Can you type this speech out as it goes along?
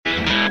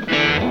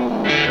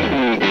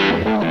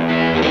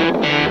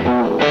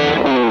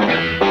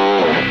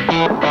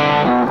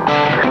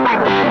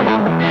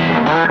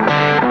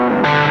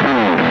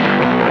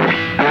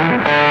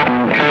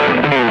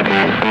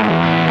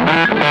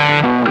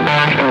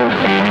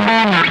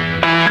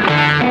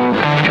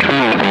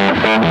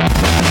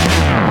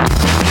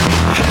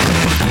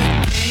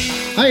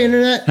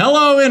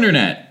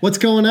Internet. What's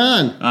going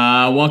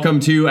on? Welcome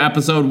to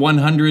episode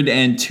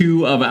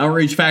 102 of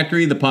Outrage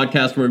Factory, the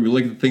podcast where we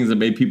look at the things that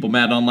made people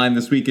mad online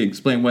this week and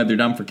explain why they're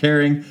dumb for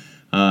caring.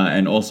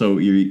 And also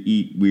you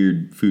eat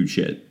weird food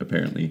shit,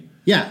 apparently.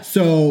 Yeah,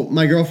 so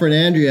my girlfriend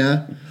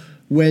Andrea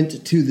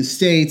went to the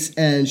States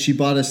and she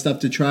bought us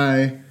stuff to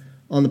try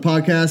on the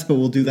podcast, but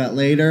we'll do that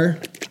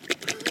later.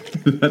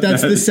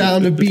 That's the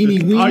sound of Beanie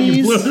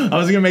Weenies. Oh, I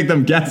was going to make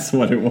them guess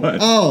what it was.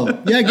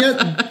 Oh, yeah,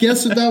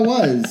 guess what that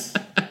was.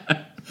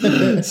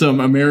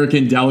 Some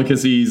American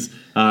delicacies,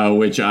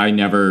 which I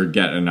never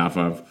get enough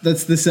of.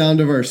 That's the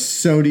sound of our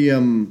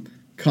sodium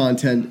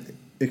content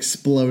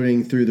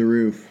exploding through the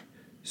roof.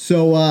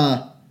 So,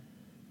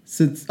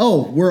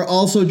 we're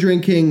also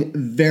drinking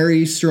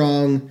very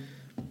strong,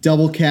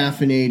 double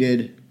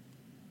caffeinated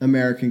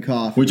American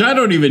coffee. Which I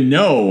don't even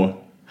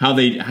know how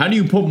do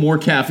you put more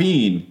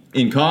caffeine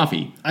in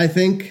coffee? I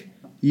think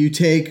you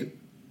take,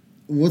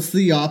 what's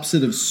the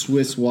opposite of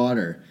Swiss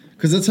water?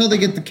 Because that's how they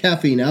get the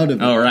caffeine out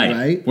of it,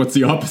 right? What's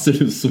the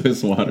opposite of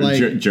Swiss water?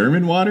 Like,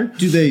 German water?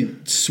 Do they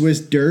Swiss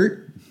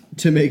dirt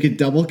to make it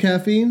double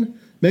caffeine?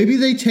 Maybe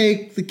they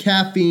take the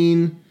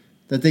caffeine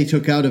that they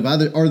took out of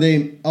other, or they,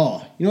 you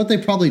know what they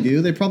probably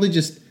do? They probably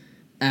just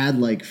add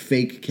like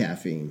fake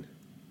caffeine.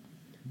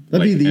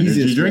 That'd be the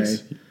easiest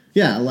drinks? way.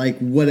 Yeah, like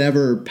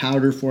whatever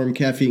powder form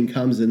caffeine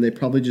comes in, they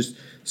probably just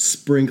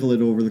sprinkle it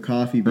over the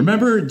coffee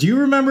beans. Do you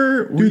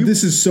remember? Dude,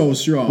 this is so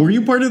strong. Were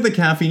you part of the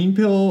caffeine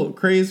pill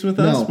craze with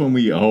us when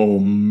we,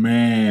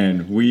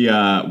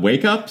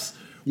 wake ups?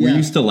 Yeah. We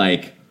used to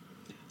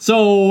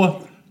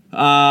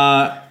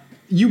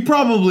you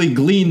probably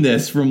gleaned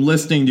this from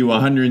listening to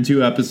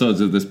 102 episodes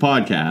of this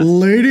podcast.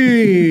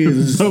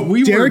 Ladies, But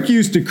Derek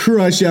used to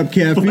crush up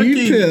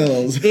caffeine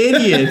pills.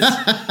 Idiots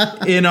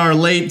in our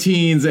late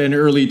teens and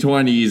early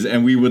 20s,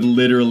 and we would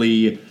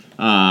literally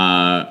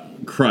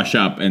crush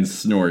up and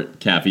snort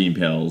caffeine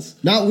pills.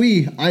 Not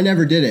we. I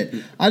never did it.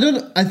 I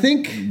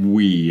think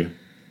we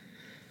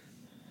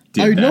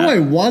did I know that. I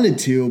wanted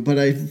to, but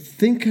I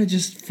think I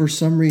just, for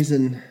some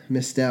reason,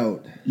 missed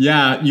out.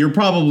 Yeah, you're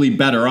probably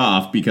better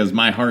off because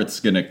my heart's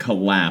going to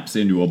collapse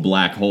into a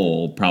black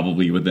hole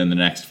probably within the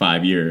next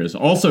 5 years.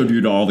 Also due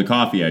to all the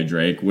coffee I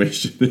drank,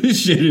 which this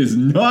shit is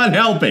not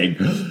helping.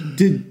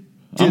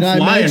 I'm I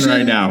flying mention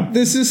right now.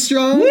 This is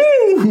strong?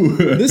 Woo!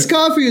 This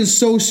coffee is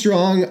so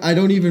strong, I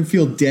don't even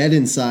feel dead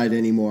inside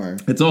anymore.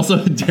 It's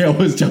also, Dale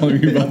was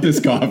telling me about this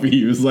coffee.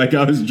 He was like,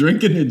 I was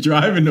drinking it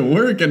driving to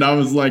work, and I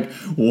was like,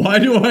 why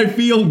do I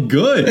feel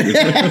good?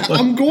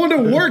 I'm going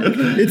to work.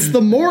 It's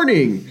the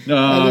morning.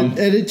 And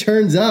it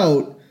turns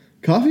out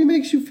coffee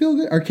makes you feel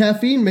good, or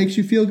caffeine makes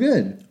you feel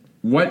good.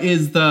 What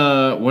is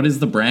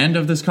the brand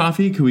of this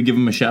coffee? Could we give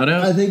them a shout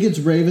out? I think it's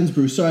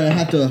Ravensbrew. Sorry, I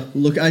have to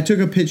look. I took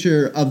a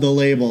picture of the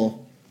label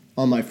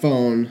on my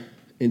phone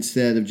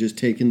instead of just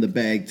taking the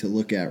bag to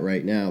look at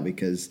right now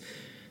because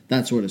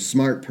that's what a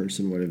smart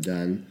person would have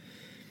done.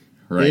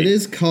 Right. It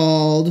is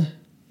called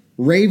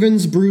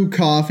Ravensbrew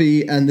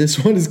Coffee, and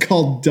this one is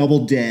called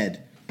Double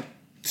Dead.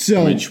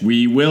 So, which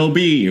we will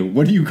be.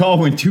 What do you call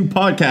when two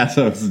podcast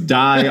hosts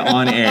die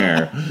on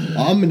air?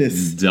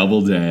 Ominous.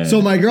 Double dead.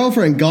 So my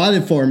girlfriend got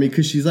it for me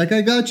because she's like,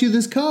 I got you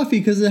this coffee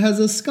because it has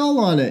a skull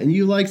on it, and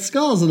you like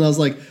skulls. And I was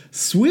like,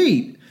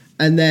 sweet.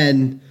 And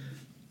then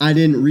I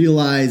didn't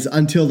realize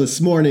until this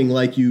morning,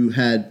 like you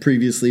had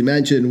previously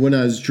mentioned, when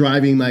I was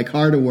driving my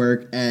car to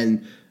work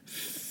and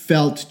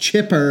felt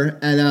chipper,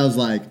 and I was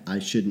like, I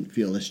shouldn't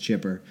feel this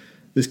chipper.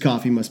 This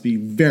coffee must be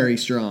very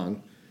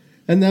strong.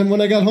 And then when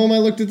I got home, I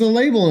looked at the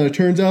label, and it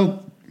turns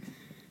out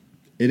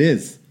it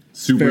is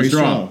super very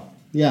strong.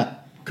 Yeah.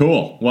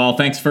 Cool. Well,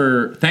 thanks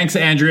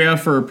Andrea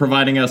for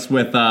providing us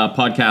with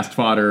podcast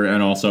fodder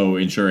and also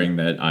ensuring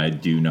that I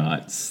do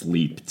not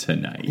sleep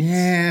tonight.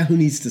 Yeah, who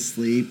needs to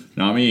sleep?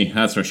 Not me,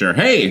 that's for sure.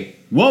 Hey,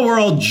 while we're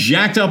all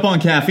jacked up on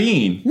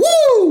caffeine,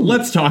 woo!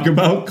 Let's talk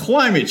about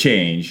climate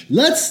change.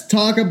 Let's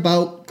talk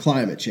about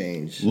climate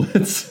change.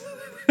 Let's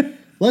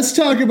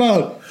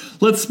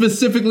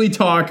specifically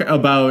talk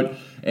about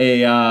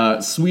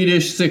a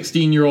Swedish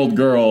 16-year-old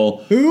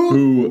girl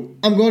who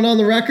I'm going on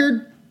the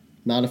record,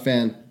 not a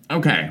fan.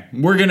 Okay,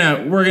 we're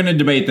gonna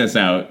debate this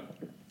out.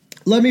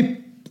 Let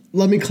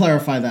me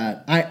clarify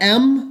that. I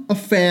am a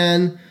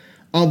fan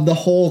of the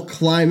whole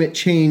climate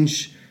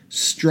change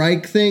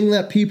strike thing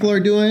that people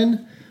are doing.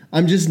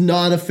 I'm just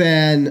not a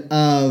fan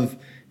of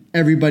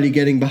everybody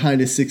getting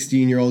behind a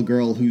 16-year-old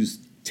girl who's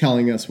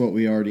telling us what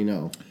we already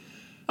know.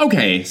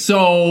 Okay,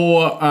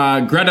 so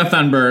Greta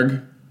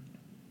Thunberg.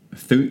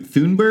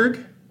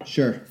 Thunberg?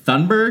 Sure.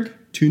 Thunberg?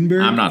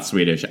 Thunberg? I'm not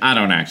Swedish. I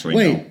don't actually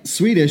know. Wait,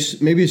 Swedish.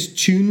 Maybe it's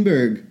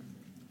Thunberg.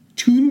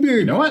 Thunberg.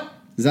 You know what?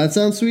 Does that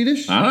sound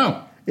Swedish? I don't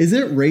know. Is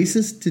it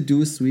racist to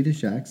do a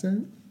Swedish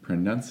accent?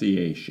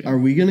 Pronunciation. Are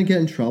we going to get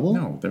in trouble?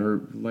 No, they're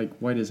like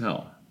white as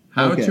hell.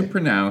 How to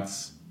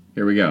pronounce...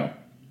 Here we go.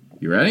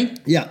 You ready?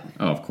 Yeah.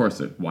 Oh, of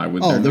course. Why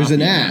would there not be there's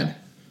an ad.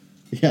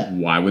 Yeah.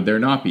 Why would there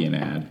not be an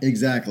ad?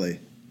 Exactly.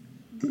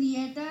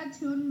 Greta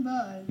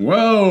Thunberg.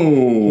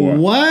 Whoa!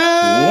 What?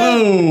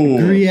 Whoa!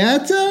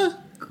 Greta?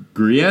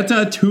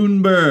 Greta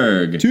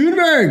Thunberg.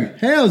 Thunberg!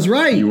 Hey, I was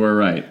right. You were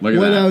right. Look at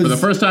When that. I For the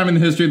was- first time in the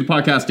history of the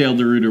podcast, Dale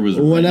DeRuiter was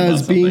right When I about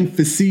was being something.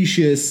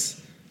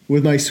 facetious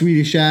with my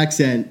Swedish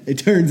accent, it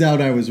turns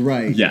out I was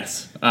right.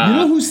 Yes. You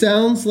know who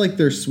sounds like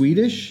they're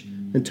Swedish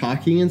and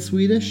talking in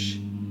Swedish?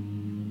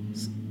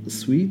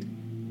 Swede?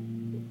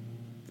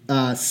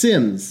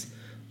 Sims.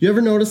 You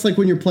ever notice, like,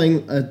 when you're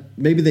playing,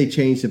 maybe they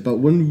changed it, but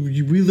when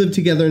we lived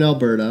together in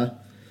Alberta,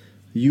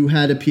 you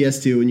had a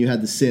PS2 and you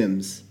had the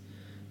Sims.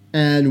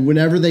 And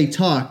whenever they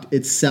talked,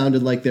 it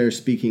sounded like they were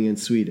speaking in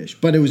Swedish.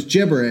 But it was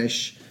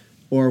gibberish,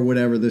 or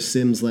whatever the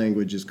Sims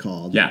language is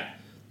called. Yeah.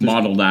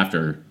 Modeled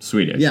after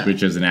Swedish, Yeah.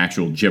 which is an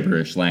actual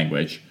gibberish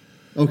language.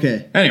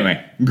 Okay.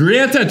 Anyway,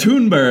 Greta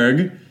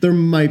Thunberg There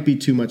might be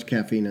too much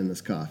caffeine in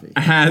this coffee.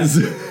 has...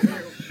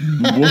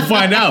 we'll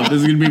find out.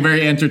 This is going to be a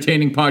very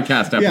entertaining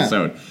podcast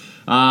episode.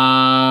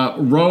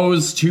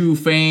 Rose to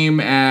fame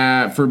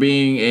for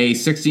being a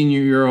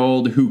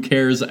 16-year-old who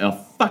cares a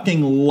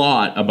fucking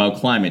lot about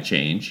climate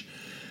change.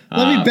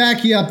 Let me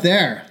back you up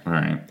there. All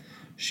right.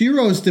 She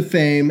rose to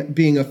fame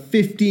being a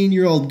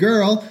 15-year-old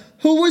girl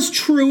who was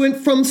truant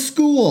from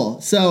school.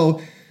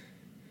 So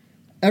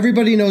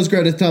everybody knows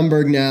Greta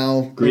Thunberg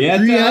now.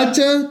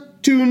 Greta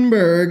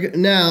Thunberg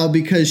now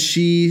because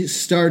she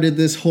started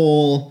this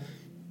whole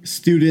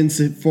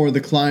students for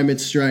the climate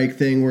strike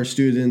thing where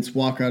students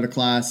walk out of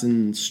class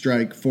and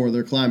strike for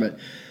their climate.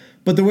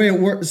 But the way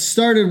it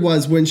started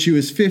was when she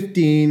was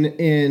 15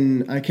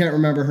 in, I can't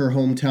remember her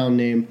hometown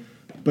name,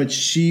 but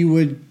she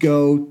would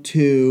go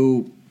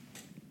to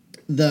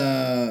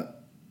the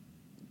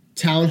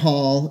town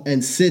hall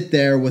and sit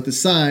there with a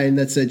sign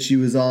that said she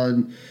was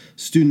on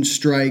student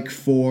strike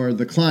for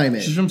the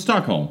climate. She's from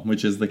Stockholm,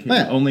 which is the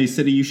Yeah. only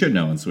city you should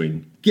know in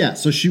Sweden. Yeah,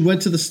 so she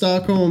went to the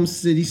Stockholm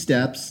City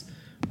Steps,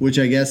 which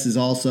I guess is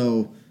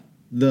also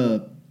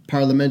the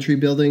parliamentary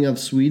building of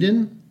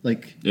Sweden.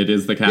 Like, It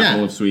is the capital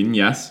Yeah. of Sweden,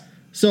 yes.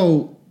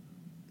 so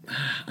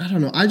I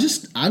don't know. I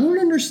don't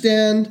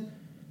understand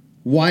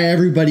why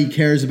everybody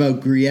cares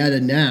about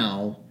Greta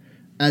now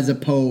as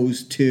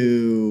opposed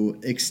to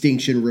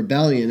Extinction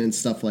Rebellion and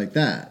stuff like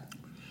that.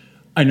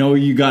 I know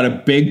you got a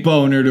big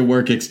boner to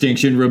work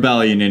Extinction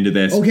Rebellion into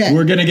this. Okay.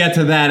 We're going to get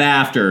to that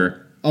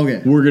after.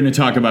 Okay. We're going to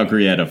talk about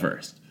Greta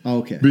first.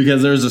 Okay.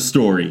 Because there's a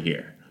story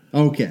here.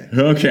 Okay.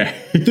 Okay.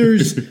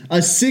 There's a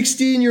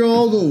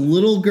 16-year-old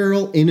little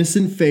girl,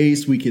 innocent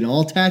face, we can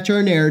all attach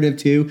our narrative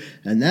to,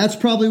 and that's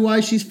probably why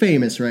she's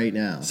famous right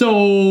now.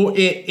 So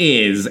it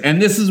is,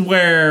 and this is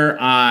where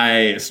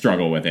I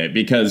struggle with it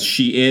because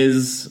she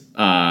is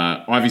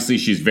obviously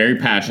she's very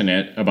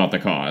passionate about the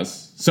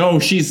cause. So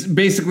she's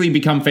basically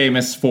become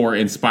famous for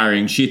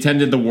inspiring. She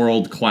attended the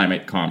World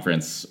Climate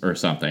Conference or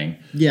something.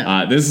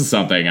 Yeah. This is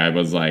something I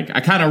was like, I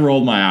kind of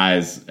rolled my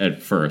eyes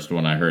at first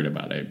when I heard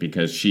about it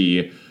because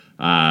she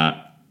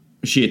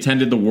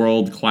attended the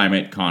World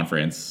Climate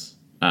Conference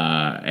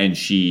and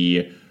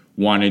she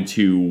wanted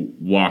to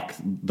walk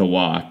the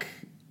walk.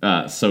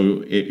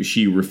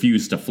 She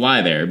refused to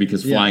fly there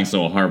because flying's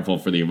so harmful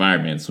for the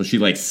environment. So she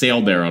like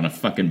sailed there on a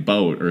fucking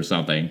boat or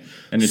something.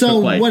 And it So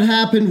took like what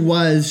happened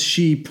was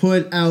she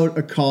put out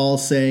a call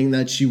saying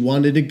that she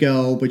wanted to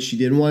go, but she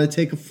didn't want to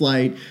take a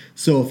flight.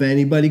 So if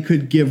anybody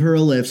could give her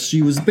a lift,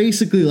 she was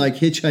basically like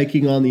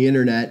hitchhiking on the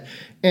internet.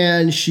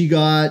 And she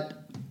got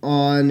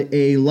on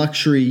a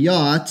luxury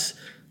yacht,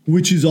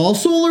 which is all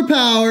solar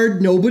powered.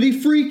 Nobody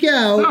freak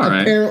out. All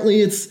right.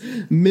 Apparently it's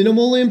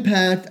minimal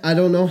impact. I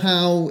don't know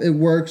how it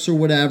works or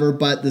whatever,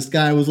 but this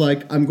guy was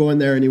like, I'm going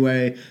there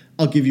anyway.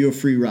 I'll give you a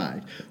free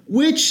ride,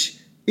 which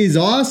is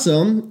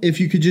awesome if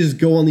you could just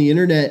go on the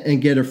internet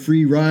and get a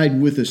free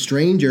ride with a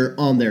stranger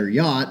on their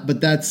yacht.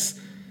 But that's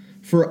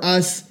for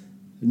us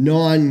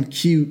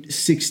non-cute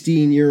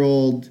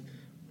 16-year-old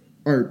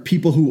or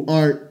people who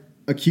aren't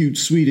a cute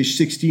Swedish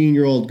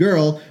 16-year-old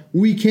girl.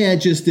 We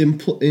can't just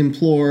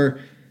implore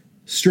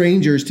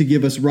strangers to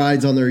give us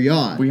rides on their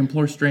yacht. we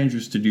implore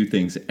strangers to do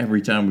things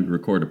every time we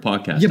record a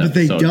podcast. Yeah, but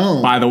they episode.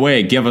 don't. By the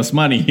way, give us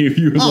money if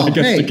you would like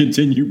us to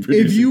continue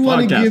producing if you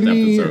want to podcast give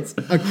me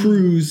episodes. a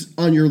cruise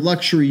on your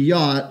luxury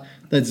yacht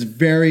that's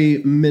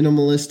very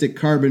minimalistic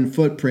carbon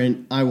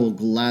footprint, I will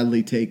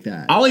gladly take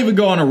that. I'll even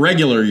go on a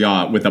regular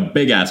yacht with a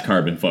big ass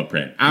carbon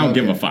footprint. I don't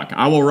give a fuck.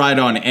 I will ride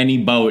on any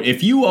boat.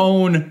 If you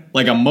own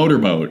like a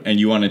motorboat and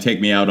you want to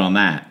take me out on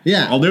that,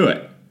 Yeah. I'll do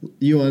it.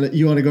 You want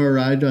to go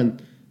ride on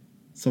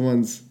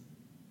someone's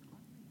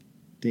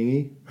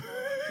dinghy?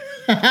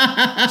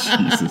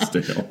 Jesus,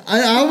 Dale.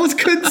 I almost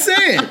couldn't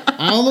say it.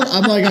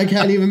 I'm like, I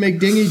can't even make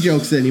dinghy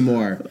jokes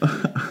anymore.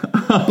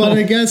 But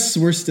I guess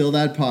we're still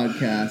that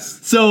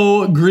podcast.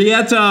 So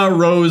Greta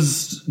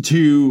rose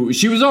to,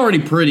 she was already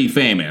pretty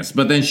famous,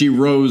 but then she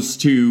rose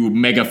to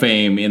mega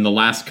fame in the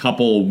last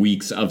couple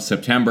weeks of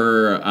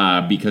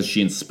September because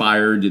she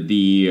inspired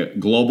the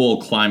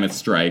global climate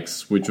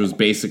strikes, which was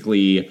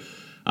basically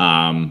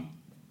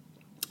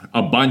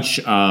a bunch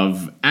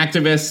of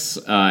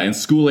activists and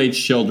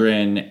school-age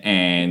children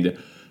and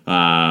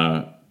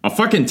a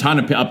fucking ton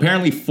of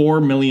apparently 4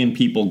 million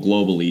people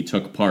globally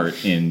took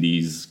part in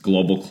these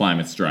global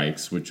climate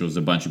strikes, which was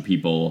a bunch of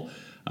people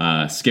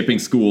skipping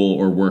school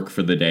or work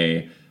for the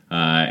day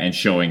and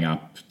showing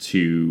up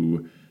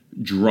to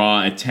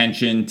draw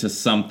attention to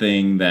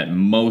something that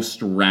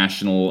most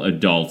rational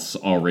adults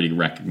already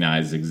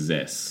recognize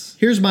exists.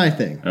 Here's my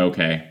thing.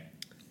 Okay.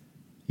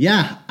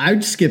 Yeah,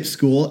 I'd skip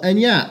school, and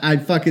yeah,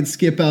 I'd fucking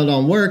skip out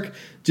on work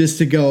just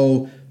to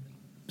go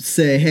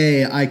say,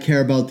 hey, I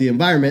care about the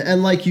environment.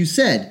 And like you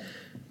said,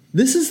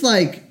 this is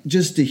like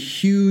just a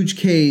huge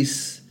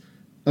case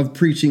of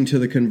preaching to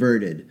the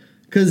converted.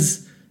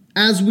 Because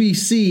as we've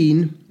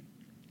seen,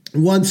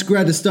 once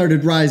Greta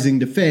started rising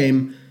to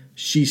fame,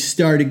 she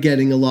started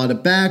getting a lot of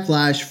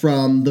backlash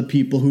from the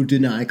people who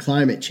deny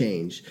climate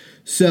change.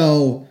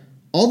 So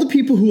all the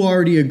people who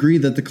already agree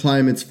that the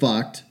climate's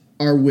fucked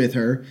are with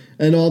her,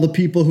 and all the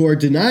people who are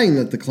denying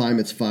that the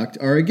climate's fucked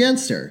are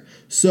against her.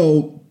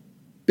 So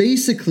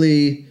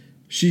basically,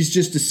 she's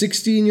just a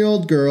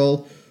 16-year-old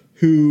girl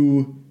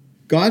who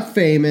got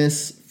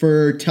famous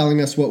for telling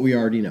us what we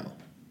already know.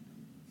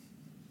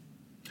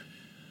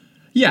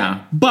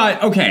 Yeah,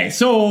 but okay,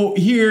 so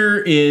here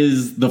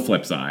is the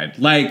flip side.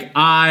 Like,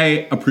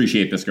 I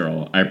appreciate this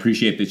girl. I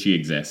appreciate that she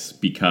exists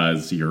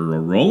because you're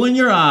rolling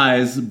your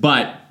eyes,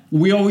 but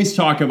we always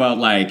talk about,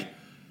 like,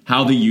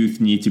 how the youth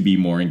need to be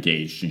more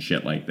engaged and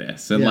shit like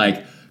this. And,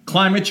 like,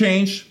 climate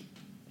change,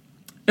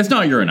 it's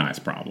not your and I's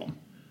problem.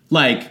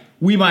 Like,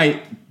 we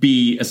might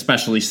be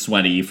especially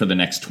sweaty for the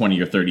next 20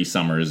 or 30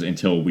 summers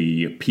until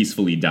we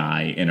peacefully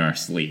die in our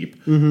sleep.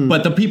 Mm-hmm.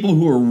 But the people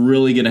who are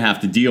really going to have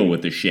to deal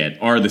with this shit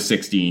are the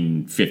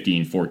 16,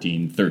 15,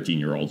 14,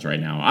 13-year-olds right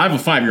now. I have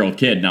a 5-year-old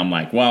kid, and I'm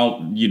like,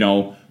 well, you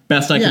know,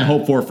 best I can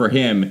hope for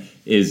him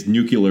is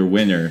nuclear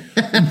winter.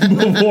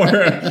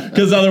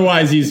 Because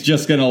otherwise he's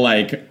just going to,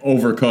 like,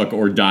 overcook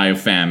or die of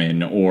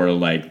famine, or,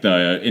 like,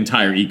 the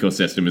entire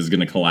ecosystem is going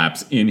to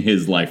collapse in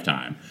his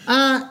lifetime.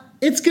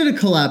 It's going to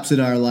collapse in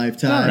our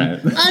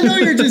lifetime. Right. I know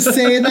you're just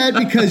saying that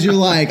because you're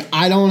like,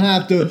 I don't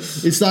have to,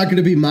 it's not going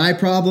to be my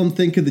problem,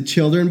 think of the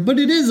children, but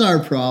it is our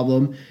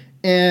problem,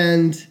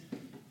 and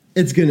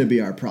it's going to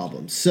be our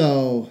problem.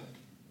 So,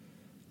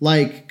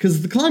 like,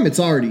 because the climate's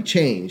already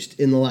changed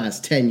in the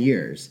last 10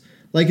 years.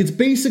 Like, it's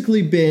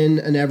basically been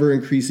an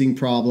ever-increasing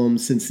problem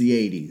since the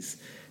 80s.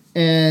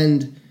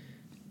 And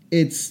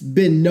it's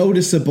been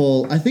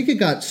noticeable. I think it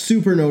got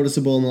super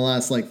noticeable in the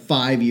last, like,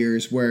 5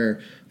 years, where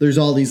there's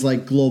all these,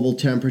 like, global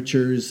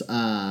temperatures,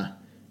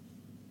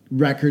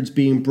 records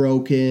being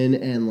broken,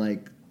 and,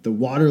 like, the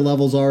water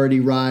level's already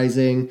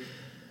rising.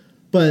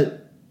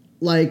 But,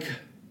 like,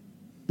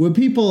 when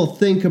people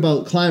think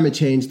about climate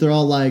change, they're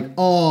all like,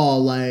 oh,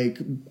 like,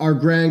 our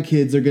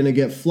grandkids are going to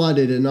get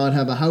flooded and not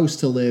have a house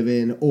to live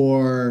in,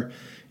 or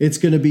it's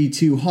going to be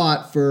too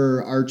hot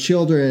for our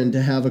children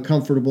to have a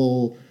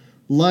comfortable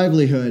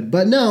livelihood.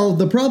 But no,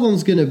 the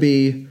problem's going to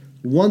be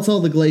once all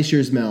the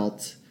glaciers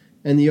melt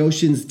and the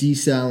oceans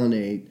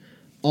desalinate,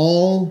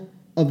 all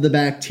of the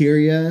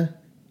bacteria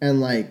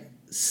and, like,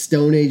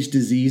 Stone Age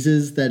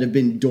diseases that have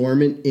been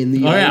dormant in the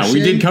ocean. Oh, yeah, we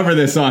did cover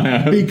this on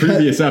a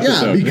previous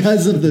episode. Yeah,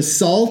 because of the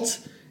salt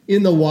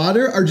in the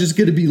water are just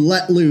going to be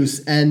let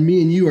loose, and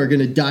me and you are going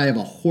to die of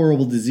a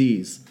horrible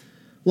disease.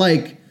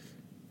 Like,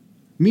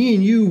 me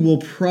and you will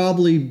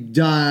probably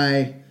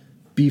die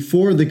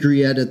before the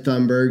Greta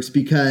Thunbergs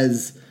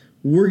because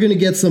we're going to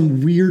get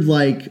some weird,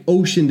 like,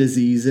 ocean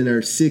disease in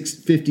our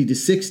 50 to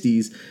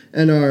 60s,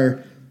 and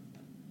our,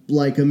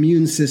 like,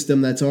 immune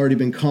system that's already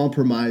been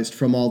compromised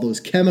from all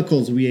those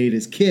chemicals we ate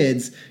as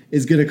kids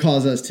is going to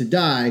cause us to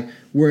die,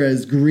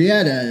 whereas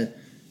Greta,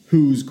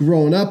 who's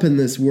grown up in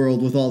this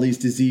world with all these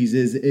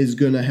diseases, is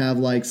going to have,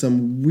 like,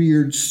 some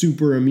weird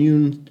super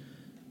immune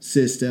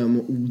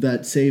system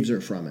that saves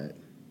her from it.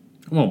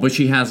 Well, but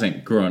she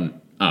hasn't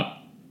grown up,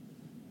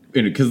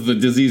 because the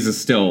disease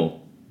is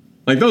still,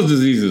 like, those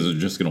diseases are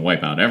just going to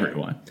wipe out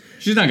everyone.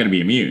 She's not going to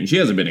be immune. She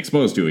hasn't been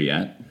exposed to it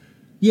yet.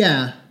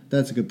 Yeah,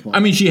 that's a good point. I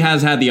mean, she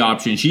has had the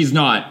option. She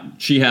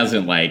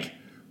hasn't, like,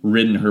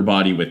 ridden her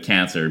body with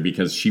cancer,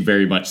 because she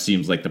very much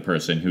seems like the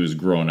person who's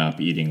grown up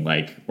eating,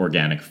 like,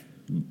 organic,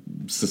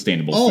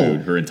 sustainable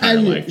food her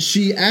entire life.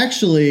 She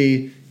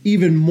actually,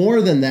 even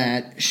more than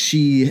that,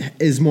 she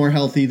is more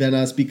healthy than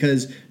us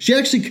because she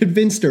actually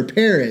convinced her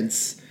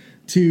parents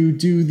to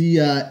do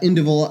the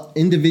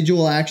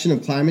individual action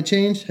of climate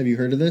change. Have you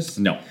heard of this?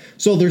 No.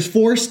 So there's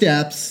 4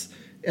 steps.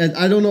 And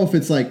I don't know if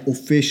it's, like,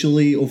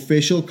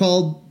 official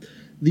called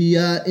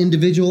the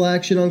individual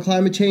action on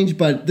climate change,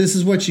 but this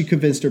is what she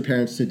convinced her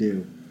parents to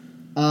do.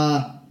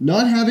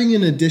 Not having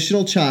an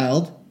additional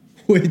child,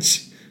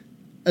 which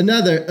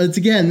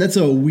that's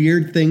a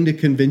weird thing to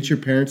convince your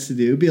parents to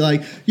do. Be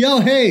like,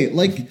 yo, hey,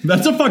 like...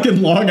 That's a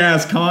fucking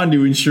long-ass con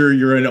to ensure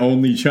you're an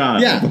only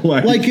child. Yeah,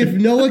 like if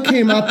Noah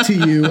came up to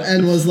you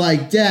and was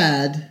like,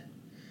 Dad,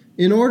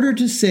 in order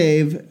to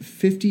save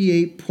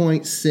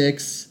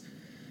 58.6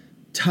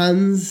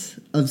 tons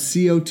of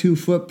CO2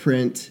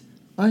 footprint,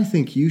 I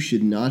think you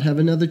should not have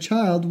another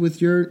child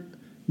with your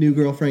new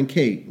girlfriend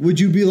Kate? Would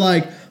you be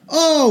like,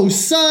 oh,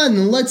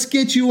 son, let's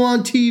get you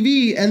on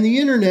TV and the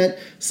internet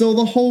so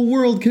the whole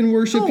world can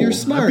worship your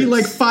smarts? I'd be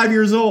like 5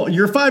 years old.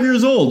 You're 5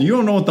 years old. You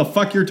don't know what the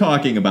fuck you're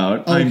talking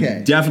about. Okay.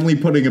 I'm definitely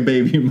putting a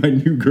baby in my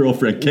new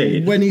girlfriend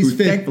Kate. When he's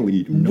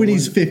thankfully when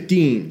he's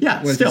 15.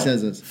 Yeah, what still. He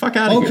says this. Fuck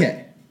out of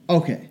here.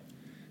 Okay.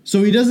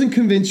 So he doesn't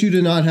convince you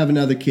to not have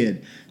another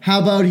kid.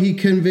 How about he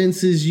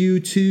convinces you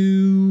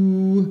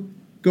to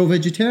go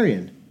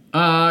vegetarian?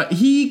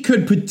 He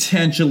could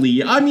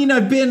potentially. I mean,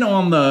 I've been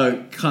on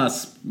the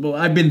cusp. Well,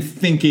 I've been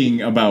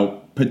thinking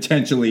about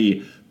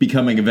potentially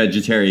becoming a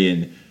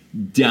vegetarian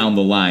down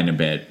the line a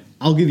bit.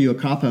 I'll give you a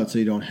cop-out so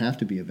you don't have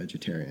to be a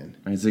vegetarian.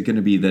 Is it going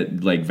to be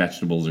that, like,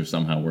 vegetables are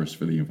somehow worse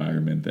for the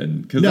environment?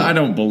 Because No. I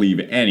don't believe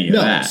any of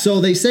that. So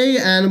they say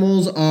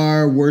animals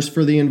are worse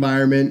for the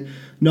environment,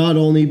 not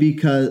only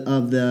because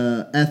of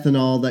the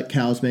ethanol that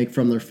cows make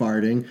from their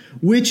farting,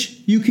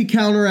 which you could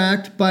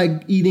counteract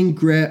by eating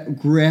grass-fed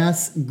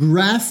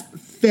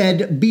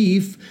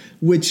beef,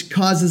 which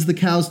causes the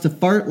cows to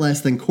fart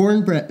less than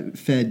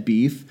corn-fed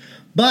beef.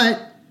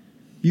 But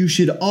you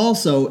should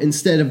also,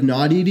 instead of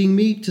not eating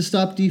meat to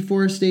stop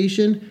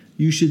deforestation,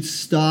 you should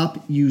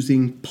stop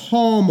using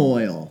palm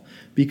oil,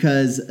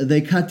 because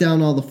they cut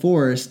down all the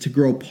forests to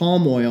grow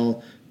palm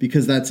oil,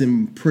 because that's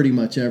in pretty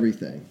much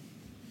everything.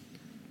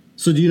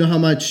 So do you know how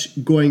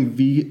much going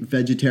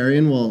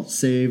vegetarian will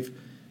save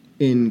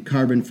in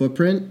carbon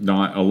footprint?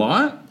 Not a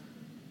lot?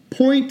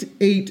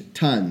 0.8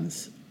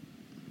 tons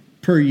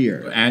per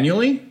year.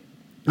 Annually?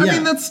 I Yeah.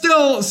 mean, that's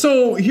still...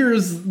 So here,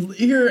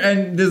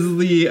 and this is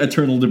the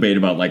eternal debate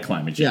about, like,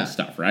 climate change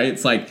stuff, right?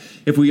 It's like,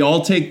 if we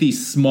all take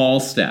these small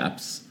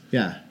steps...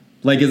 Yeah.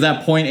 Like, is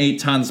that 0.8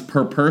 tons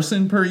per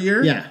person per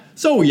year? Yeah.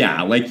 So,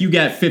 yeah, like, you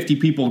get 50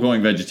 people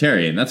going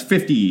vegetarian. That's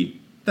 50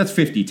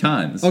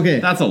 tons. Okay.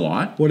 That's a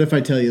lot. What if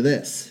I tell you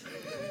this?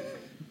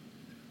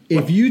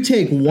 If you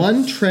take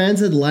one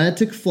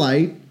transatlantic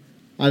flight,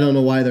 I don't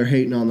know why they're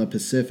hating on the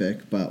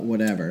Pacific, but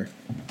whatever.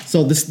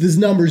 So this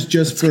number's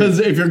just for... Because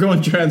if you're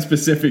going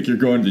trans-Pacific, you're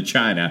going to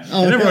China.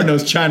 Oh, and everyone okay.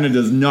 knows China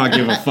does not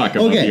give a fuck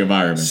about the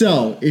environment.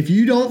 So if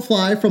you don't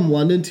fly from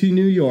London to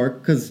New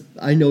York, because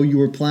I know you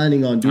were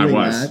planning on doing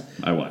that.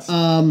 I was.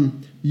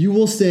 You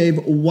will save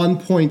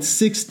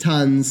 1.6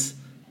 tons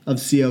of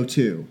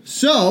CO2.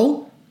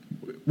 So...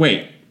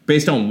 Wait,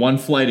 based on one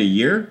flight a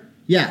year?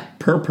 Yeah.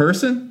 Per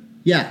person?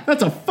 Yeah.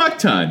 That's a fuck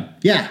ton.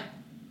 Yeah.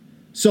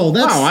 So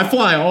that's... Wow, I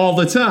fly all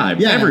the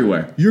time,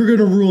 everywhere. You're going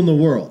to ruin the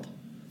world.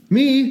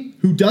 Me,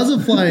 who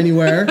doesn't fly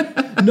anywhere,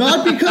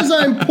 not because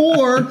I'm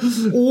poor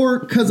or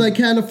because I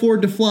can't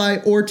afford to fly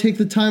or take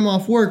the time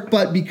off work,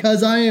 but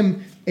because I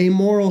am a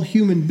moral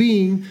human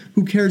being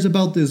who cares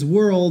about this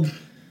world,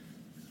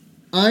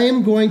 I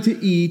am going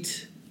to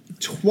eat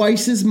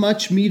twice as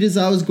much meat as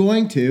I was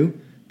going to,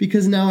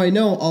 because now I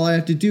know all I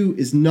have to do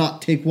is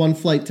not take one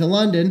flight to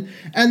London,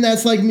 and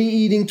that's like me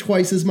eating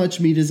twice as much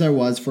meat as I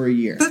was for a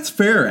year. That's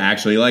fair,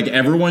 actually. Like,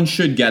 everyone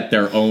should get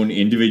their own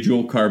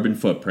individual carbon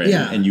footprint.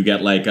 Yeah. And you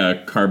get, like,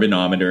 a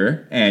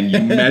carbonometer, and you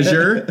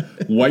measure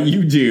what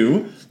you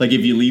do. Like,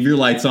 if you leave your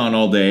lights on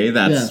all day,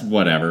 that's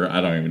whatever.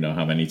 I don't even know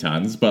how many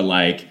tons. But,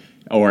 like,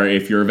 or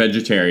if you're a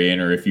vegetarian,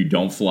 or if you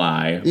don't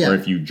fly, or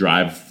if you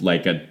drive,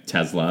 like, a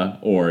Tesla,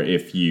 or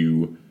if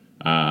you...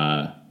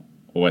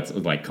 what's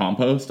like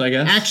compost, I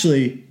guess?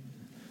 Actually, do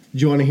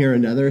you want to hear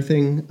another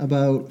thing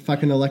about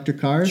fucking electric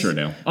cars? Sure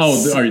do. Oh,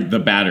 the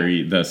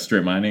battery, the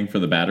strip mining for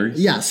the batteries?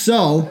 Yeah,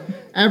 so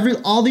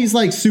all these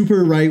like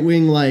super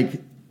right-wing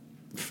like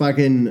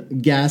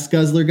fucking gas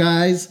guzzler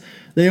guys,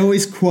 they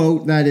always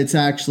quote that it's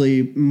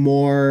actually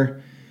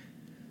more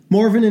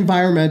of an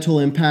environmental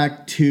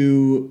impact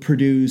to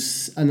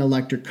produce an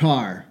electric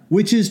car,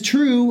 which is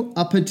true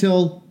up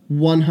until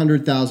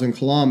 100,000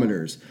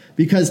 kilometers.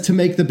 Because to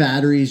make the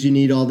batteries, you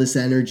need all this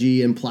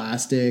energy and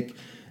plastic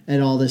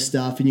and all this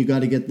stuff. And you got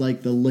to get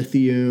like the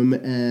lithium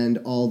and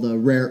all the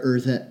rare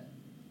earth.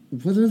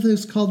 What are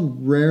those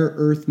called? Rare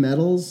earth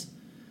metals?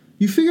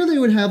 You figure they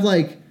would have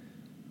like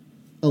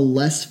a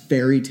less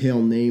fairy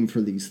tale name for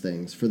these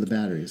things, for the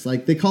batteries.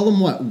 Like they call them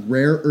what?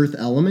 Rare earth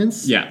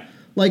elements? Yeah.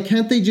 Like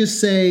can't they just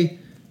say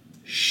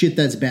shit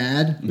that's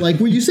bad? Like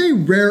when you say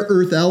rare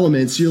earth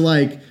elements, you're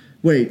like,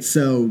 wait,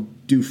 so...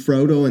 do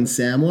Frodo and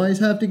Samwise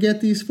have to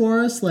get these for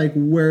us? Like,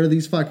 where are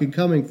these fucking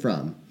coming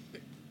from?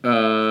 Why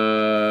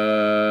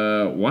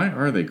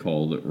are they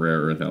called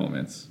rare earth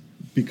elements?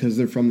 Because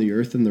they're from the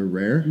earth and they're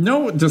rare?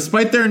 No,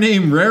 despite their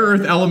name, rare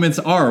earth elements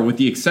are, with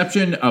the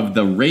exception of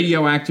the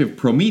radioactive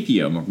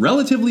promethium,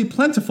 relatively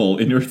plentiful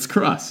in Earth's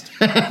crust.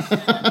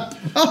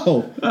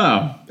 Oh.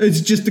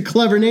 It's just a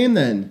clever name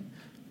then.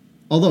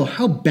 Although,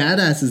 how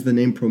badass is the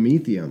name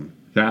Promethium?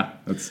 Yeah,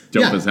 that's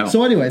dope as hell.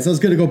 So anyways, I was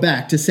going to go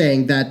back to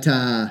saying that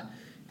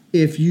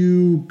if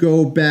you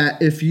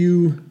want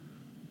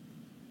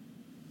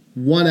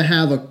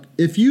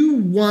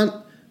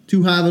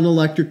to have an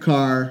electric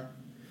car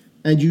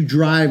and you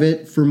drive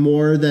it for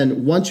more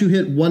than, once you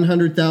hit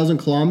 100,000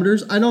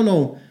 kilometers, I don't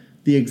know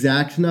the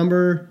exact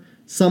number.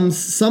 Some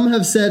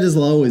have said as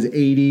low as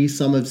 80.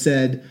 Some have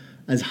said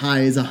as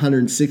high as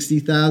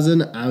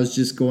 160,000. I was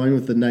just going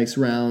with a nice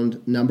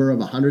round number of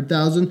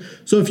 100,000.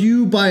 So if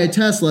you buy a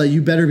Tesla,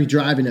 you better be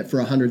driving it for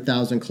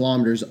 100,000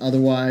 kilometers.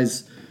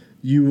 Otherwise,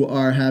 you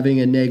are having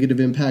a negative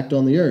impact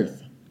on the earth.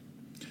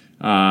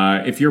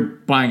 If you're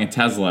buying a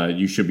Tesla,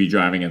 you should be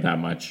driving it that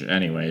much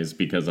anyways,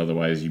 because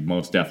otherwise you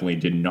most definitely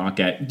did not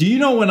get... Do you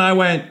know when I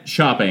went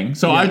shopping?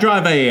 So I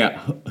drive a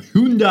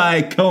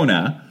Hyundai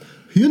Kona.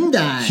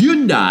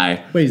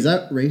 Hyundai. Wait, is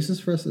that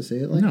racist for us to say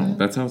it like that? No,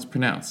 that's how it's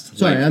pronounced.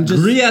 Sorry, like I'm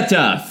just...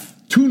 Greta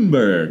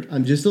Thunberg.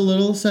 I'm just a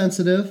little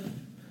sensitive.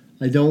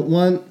 I don't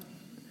want...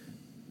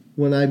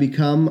 When I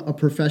become a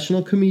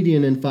professional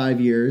comedian in 5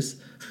 years,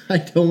 I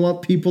don't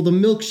want people to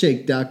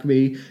milkshake duck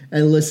me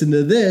and listen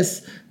to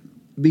this...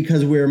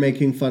 because we're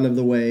making fun of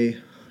the way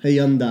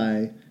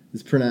Hyundai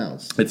is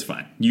pronounced. It's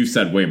fine. You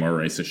said way more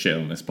racist shit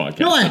on this podcast.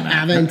 No, I than that.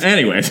 haven't.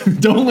 Anyways,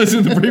 don't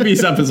listen to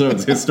previous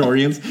episodes,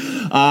 historians.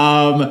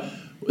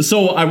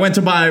 So I went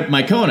to buy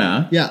my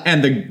Kona. Yeah.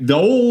 And the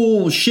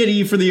old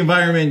shitty for the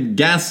environment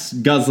gas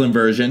guzzling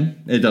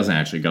version. It doesn't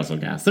actually guzzle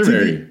gas. They're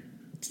very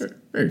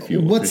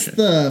fuel What's efficient.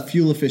 the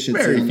fuel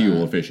efficiency? Very on fuel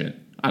that? efficient.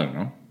 I don't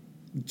know.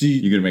 Do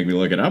you, You gonna make me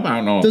look it up? I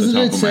don't know off Doesn't the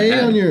top it of say my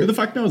head. on your- Who the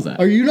fuck knows that?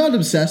 are you not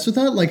obsessed with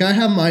that? Like I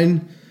have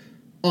mine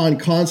on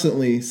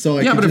constantly, so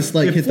I can but just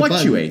like it hit the button.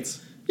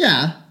 fluctuates.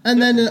 Yeah,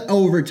 and then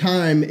over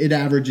time it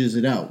averages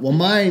it out. Well,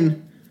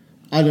 mine,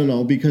 I don't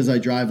know, because I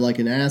drive like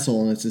an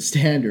asshole and it's a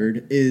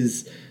standard.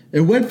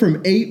 It went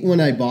from 8 when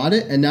I bought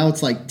it, and now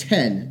it's like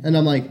 10, and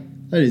I'm like,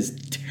 that is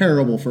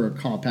terrible for a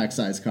compact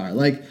size car.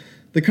 Like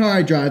the car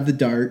I drive, the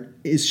Dart,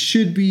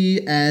 should be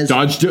as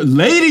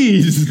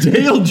Ladies,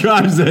 Dale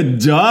drives a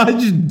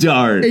Dodge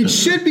Dart. it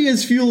should be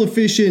as fuel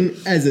efficient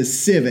as a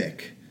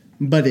Civic,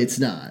 but it's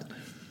not.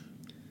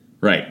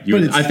 Right.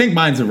 But I think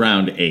mine's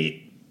around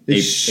 8.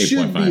 It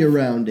should be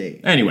around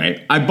 8.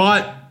 Anyway, I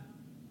bought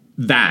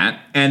that,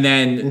 and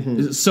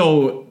then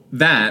so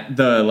that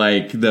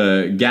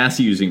the gas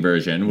using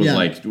version was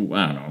like I don't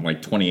know,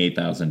 like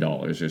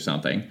 $28,000 or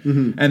something.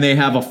 And they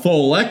have a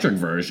full electric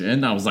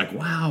version. I was like,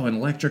 wow, an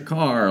electric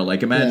car.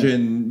 Like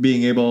imagine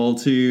being able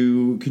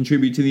to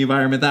contribute to the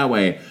environment that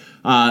way.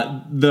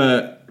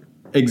 The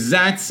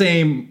exact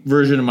same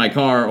version of my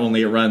car,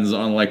 only it runs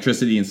on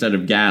electricity instead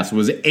of gas,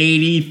 was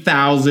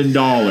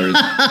 $80,000.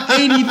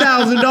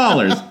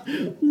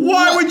 $80,000.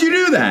 Why would you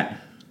do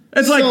that?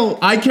 It's like,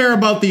 I care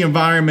about the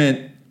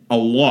environment a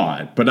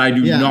lot, but I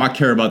do not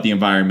care about the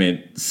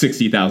environment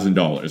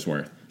 $60,000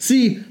 worth.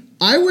 See,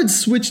 I would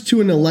switch to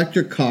an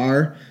electric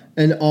car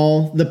and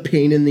all the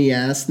pain in the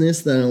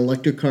assness that an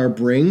electric car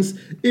brings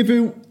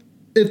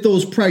if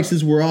those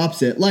prices were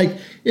opposite. Like,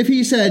 if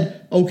he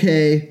said,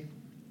 okay,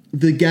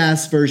 the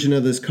gas version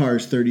of this car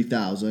is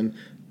 $30,000,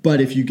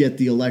 but if you get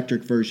the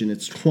electric version,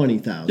 it's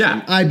 $20,000.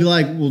 Yeah. I'd be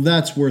like, well,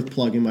 that's worth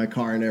plugging my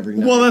car in every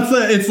night. Well,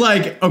 it's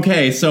like,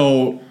 okay,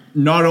 so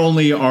not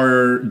only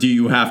do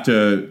you have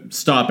to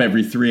stop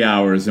every 3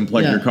 hours and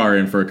plug your car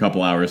in for a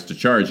couple hours to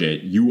charge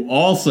it, you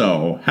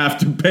also have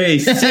to pay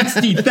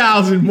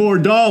 $60,000 more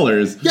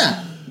dollars.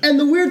 Yeah. And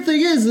the weird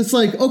thing is, it's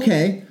like,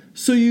 okay,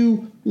 so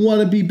you want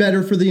to be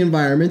better for the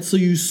environment, so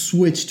you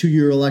switch to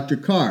your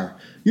electric car.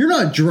 You're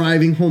not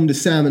driving home to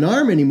Salmon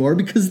Arm anymore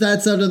because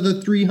that's out of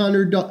the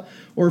 300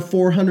 or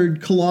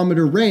 400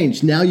 kilometer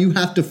range. Now you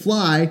have to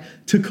fly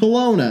to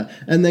Kelowna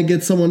and then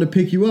get someone to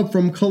pick you up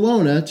from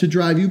Kelowna to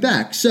drive you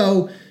back.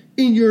 So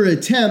in your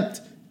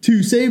attempt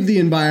to save the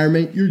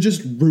environment, you're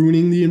just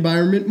ruining the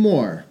environment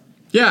more.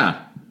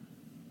 Yeah.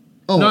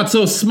 Oh, Not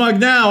so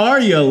smug now, are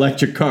you,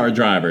 electric car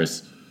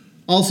drivers?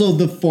 also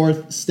the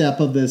fourth step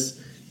of this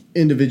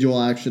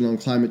individual action on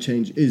climate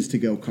change is to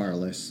go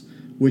carless,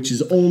 which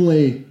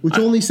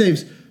only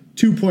saves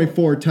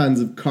 2.4 tons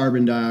of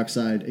carbon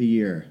dioxide a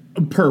year.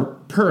 Per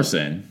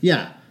person.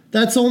 Yeah,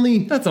 that's a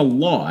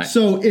lot.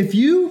 So if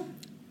you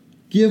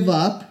give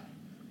up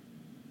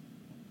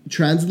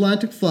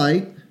transatlantic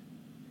flight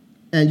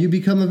and you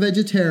become a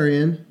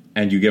vegetarian,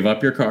 And you give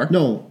up your car?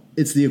 no,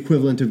 it's the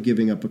equivalent of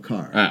giving up a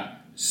car.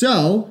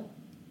 So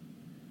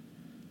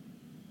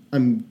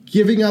I'm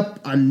giving up.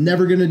 I'm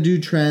never going to do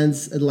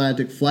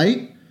transatlantic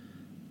flight.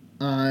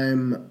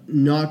 I'm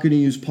not going to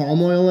use palm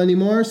oil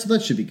anymore, so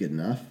that should be good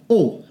enough.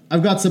 Oh,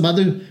 I've got some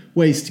other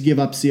ways to give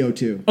up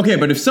CO2. Okay,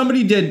 but if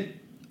somebody did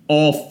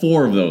all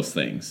 4 of those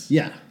things,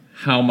 Yeah.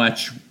 how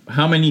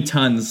many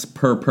tons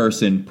per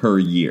person per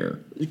year?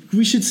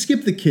 We should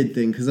skip the kid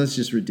thing because that's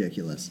just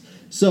ridiculous.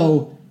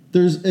 So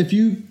if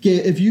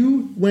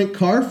you went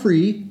car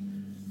free,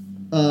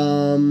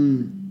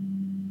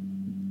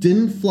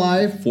 didn't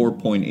fly.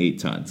 4.8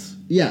 tons.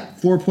 Yeah,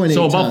 4.8.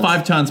 So about tons.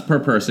 5 tons per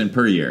person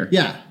per year.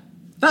 Yeah.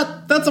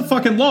 That's a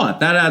fucking lot.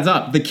 That adds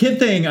up. The kid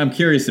thing I'm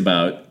curious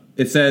about,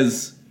 it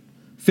says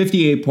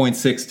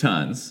 58.6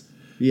 tons.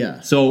 Yeah.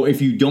 So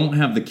if you don't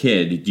have the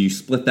kid, do you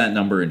split that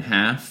number in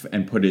half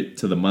and put it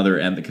to the mother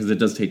end? Because it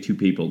does take 2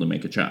 people to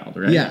make a child,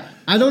 right? Yeah.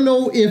 I don't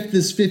know if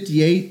this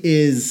 58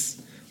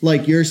 is,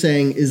 like you're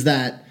saying, is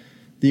that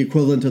the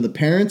equivalent of the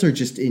parents or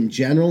just in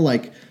general,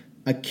 like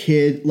a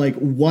kid, like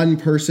one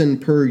person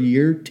per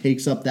year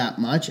takes up that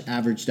much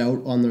averaged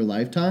out on their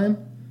lifetime?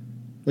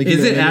 Like, Is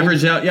you know it what I mean?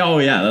 averaged out? Yeah, oh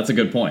yeah, that's a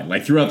good point.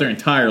 Like throughout their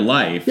entire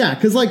life. Yeah,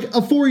 because like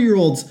a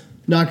 4-year-old's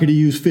not going to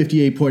use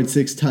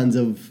 58.6 tons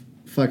of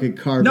fucking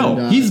carbon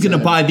No, he's going to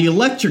dioxide. buy the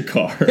electric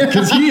car.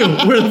 Because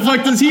where the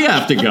fuck does he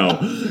have to go?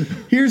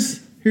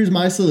 Here's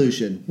my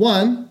solution.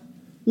 One,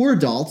 we're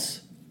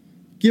adults.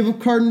 Give up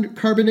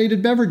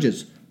carbonated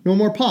beverages. No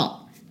more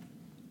pop.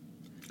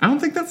 I don't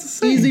think that's the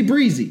same. Easy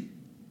breezy.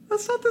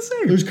 That's not the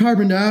same. There's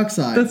carbon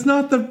dioxide. That's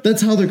not the...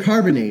 That's how they're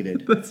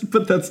carbonated.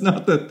 That's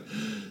not the...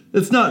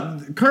 It's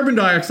not... Carbon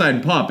dioxide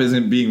and pop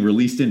isn't being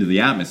released into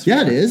the atmosphere.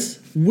 Yeah, it is.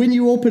 When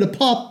you open a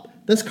pop,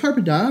 that's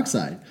carbon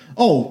dioxide.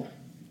 Oh,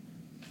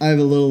 I have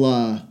a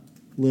little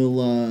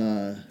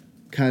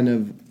kind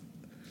of,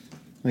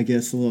 I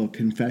guess, a little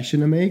confession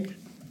to make.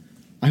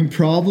 I'm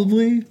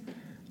probably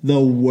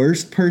the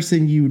worst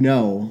person you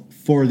know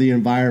for the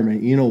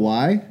environment. You know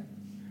why?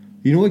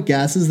 You know what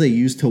gases they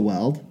use to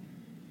weld?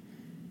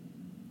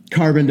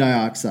 Carbon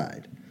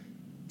dioxide.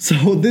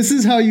 So this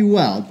is how you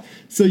weld.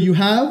 So you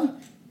have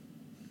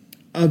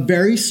a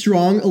very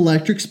strong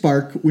electric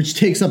spark, which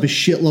takes up a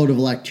shitload of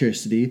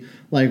electricity.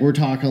 Like, we're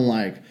talking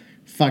like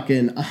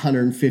fucking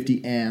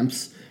 150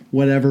 amps,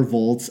 whatever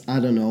volts, I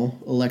don't know,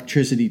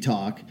 electricity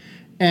talk.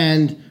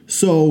 And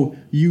so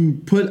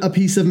you put a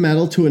piece of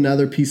metal to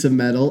another piece of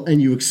metal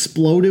and you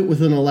explode it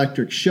with an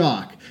electric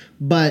shock.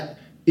 But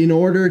in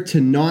order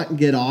to not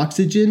get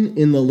oxygen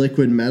in the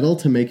liquid metal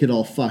to make it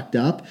all fucked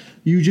up,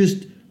 you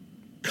just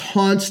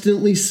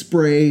constantly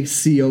spray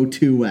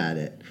CO2 at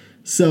it.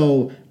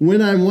 So when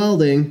I'm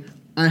welding,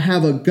 I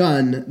have a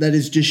gun that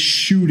is just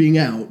shooting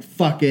out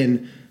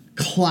fucking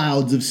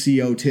clouds of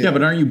CO2. Yeah,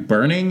 but aren't you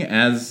burning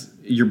as...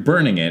 You're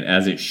burning it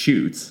as it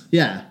shoots.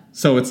 Yeah.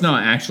 So it's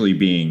not actually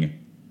being...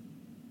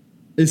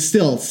 It's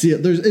still...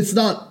 It's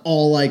not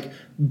all like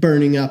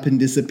burning up and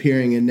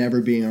disappearing and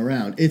never being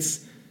around.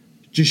 It's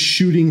just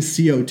shooting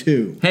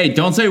CO2. Hey,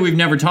 don't say we've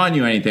never taught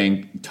you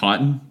anything.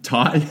 Taught?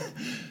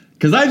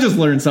 Because I just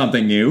learned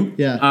something new.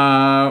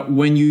 Yeah.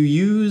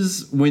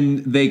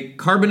 When they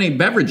carbonate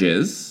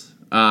beverages,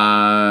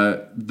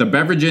 the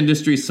beverage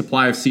industry's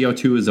supply of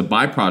CO2 is a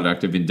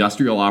byproduct of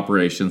industrial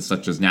operations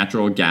such as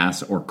natural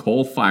gas or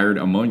coal-fired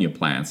ammonia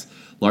plants,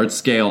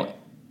 large-scale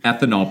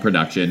ethanol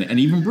production, and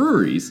even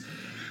breweries.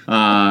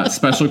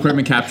 Special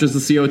equipment captures the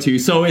CO2,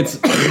 so it's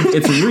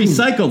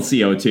recycled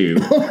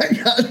CO2. Oh my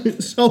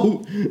god.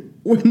 So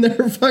when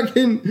they're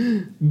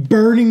fucking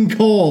burning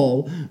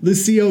coal, the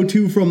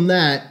CO2 from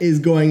that is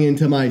going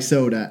into my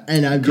soda.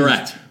 And I'm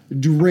just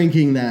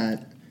drinking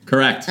that.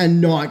 Correct. And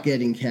not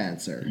getting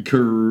cancer.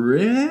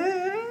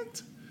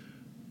 Correct.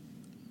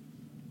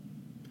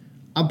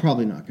 I'm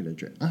probably not going to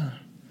drink.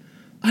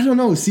 I don't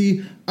know.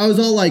 See, I was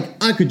all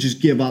like, I could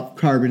just give up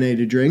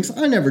carbonated drinks.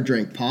 I never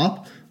drank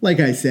pop. Like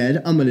I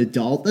said, I'm an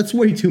adult. That's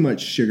way too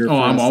much sugar for us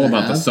I'm all to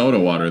about have. the soda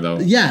water, though.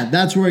 Yeah,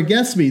 that's where it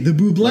gets me. The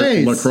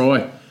Bublés.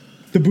 LaCroix.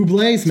 The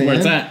Bublés, man. Where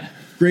it's at.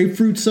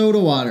 Grapefruit soda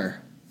water.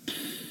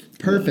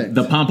 Perfect.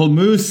 The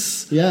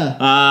Pamplemousse.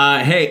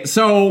 Yeah. Hey,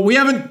 so we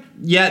haven't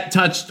yet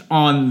touched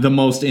on the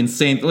most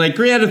insane... Like,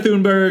 Greta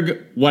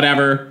Thunberg,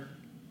 whatever.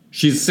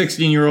 She's a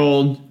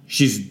 16-year-old.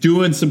 She's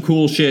doing some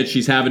cool shit.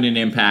 She's having an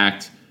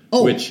impact.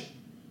 Oh. Which...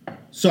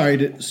 Sorry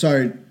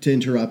to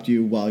interrupt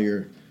you while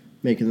you're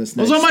making this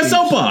I next was on my speech.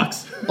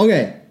 soapbox.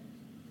 Okay.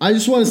 I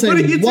just want to What are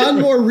say you one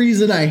doing? more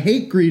reason I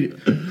hate Greta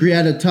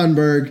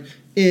Thunberg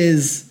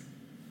is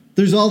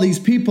there's all these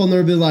people and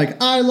they'll be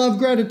like, I love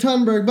Greta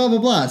Thunberg, blah, blah,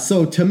 blah.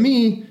 So to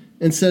me,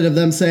 instead of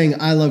them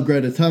saying, I love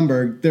Greta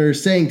Thunberg, they're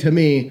saying to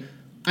me,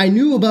 I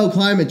knew about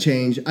climate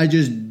change, I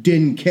just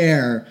didn't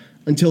care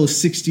until a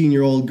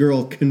 16-year-old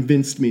girl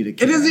convinced me to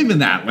care. It isn't even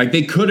that. Like,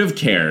 they could have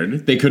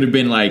cared. They could have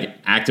been, like,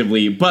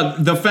 actively...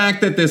 But the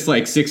fact that this,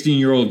 like,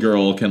 16-year-old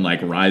girl can, like,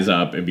 rise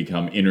up and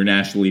become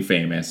internationally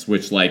famous,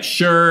 which, like,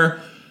 sure,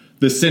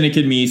 the cynic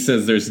in me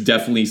says there's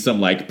definitely some,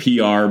 like,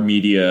 PR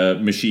media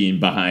machine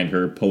behind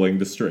her pulling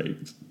the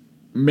strings,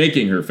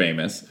 making her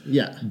famous.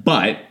 Yeah.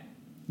 But,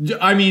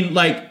 I mean,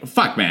 like,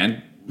 fuck,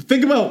 man.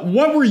 Think about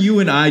what were you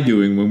and I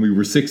doing when we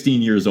were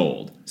 16 years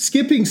old?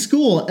 Skipping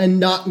school and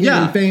not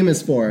getting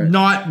famous for it.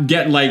 Not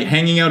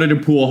hanging out at a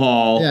pool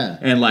hall Yeah.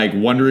 and like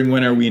wondering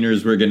when our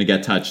wieners were going to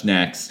get touched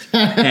next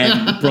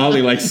and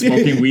probably like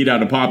smoking weed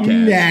out of pop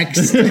cans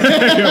Next. for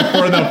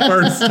the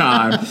first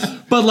time.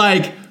 But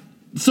like,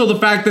 so the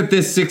fact that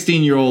this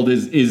 16-year-old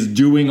is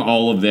doing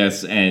all of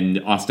this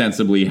and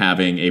ostensibly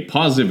having a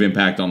positive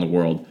impact on the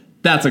world,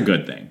 that's a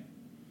good thing.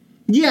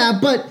 Yeah,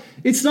 but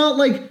it's not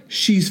like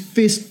she's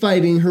fist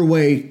fighting her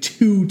way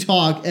to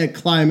talk at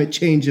climate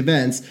change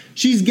events.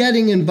 She's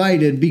getting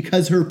invited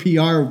because her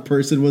PR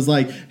person was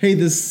like, hey,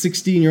 this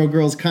 16-year-old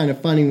girl's kind of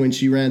funny when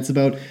she rants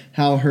about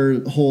how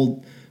her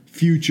whole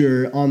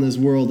future on this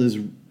world is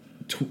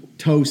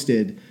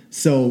toasted,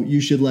 so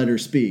you should let her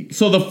speak.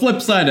 So the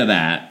flip side of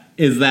that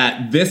is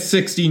that this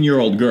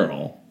 16-year-old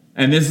girl,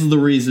 and this is the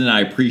reason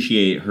I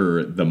appreciate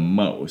her the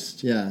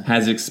most,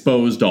 has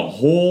exposed a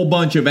whole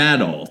bunch of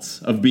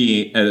adults of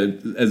being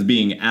as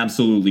being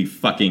absolutely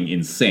fucking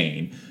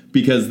insane.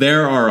 Because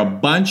there are a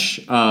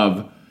bunch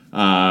of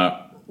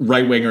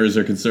right-wingers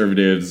or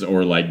conservatives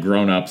or like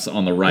grown-ups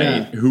on the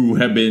right who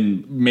have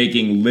been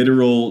making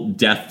literal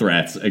death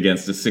threats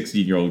against a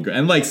 16-year-old girl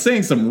and like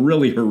saying some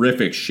really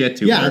horrific shit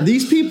to her. Yeah,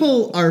 these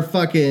people are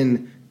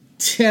fucking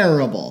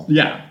terrible.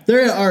 Yeah.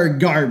 They are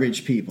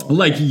garbage people.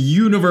 Like,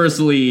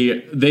 universally,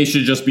 they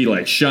should just be,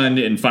 like, shunned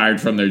and fired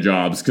from their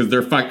jobs, because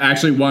they're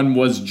actually, one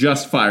was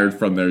just fired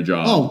from their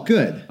job. Oh,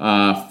 good.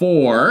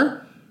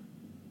 For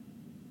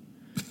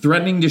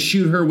threatening to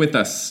shoot her with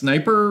a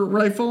sniper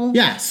rifle?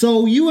 Yeah,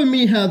 so you and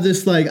me have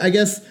this, like, I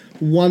guess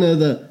one of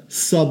the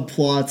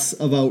subplots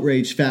of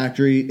Outrage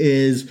Factory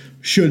is,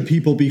 should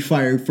people be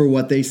fired for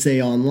what they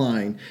say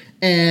online?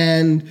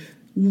 And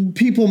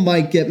people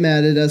might get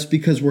mad at us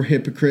because we're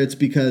hypocrites,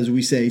 because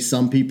we say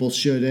some people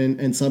shouldn't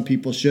and some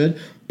people should.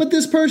 But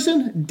this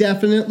person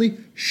definitely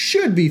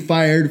should be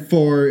fired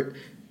for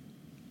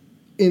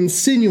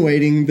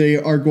insinuating they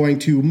are going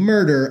to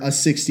murder a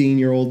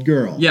 16-year-old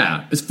girl.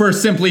 Yeah, it's for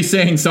simply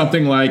saying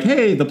something like,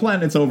 hey, the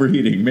planet's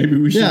overheating. Maybe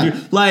we should do...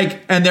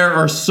 Like, and there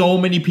are so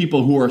many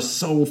people who are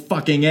so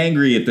fucking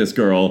angry at this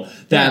girl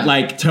that,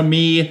 like, to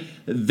me,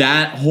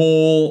 that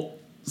whole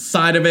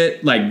side of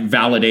it, like,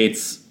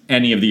 validates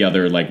any of the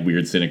other, like,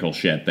 weird, cynical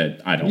shit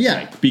that I don't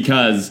like.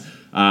 Because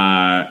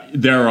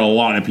there are a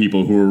lot of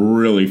people who are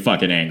really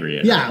fucking angry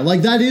at her.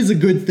 Like, that is a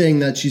good thing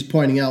that she's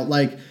pointing out.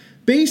 Like,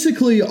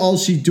 basically, all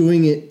she's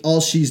doing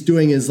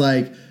is,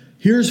 like,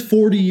 here's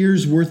 40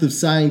 years worth of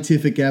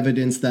scientific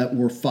evidence that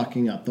we're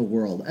fucking up the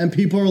world. And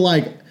people are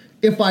like,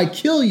 if I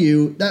kill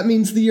you, that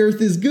means the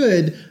earth is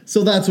good,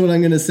 so that's what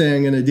I'm going to say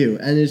I'm going to do.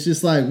 And it's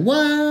just like,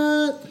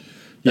 what?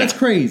 That's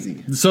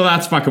crazy. So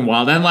that's fucking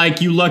wild. And,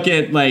 like, you look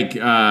at, like,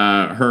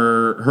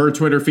 her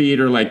Twitter feed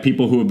or, like,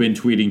 people who have been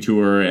tweeting to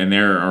her, and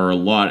there are a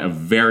lot of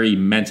very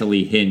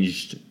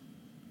unhinged.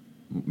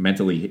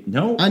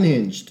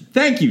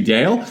 Thank you,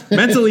 Dale.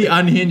 Mentally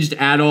unhinged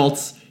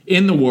adults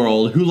in the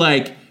world who,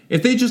 like,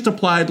 if they just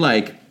applied,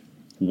 like,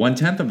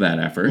 1/10 of that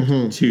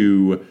effort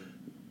to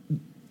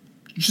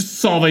just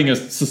solving a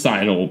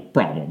societal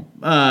problem,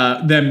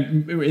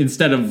 then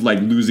instead of, like,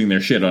 losing their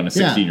shit on a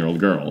 16-year-old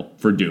girl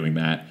for doing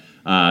that,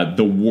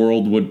 the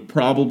world would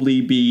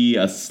probably be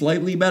a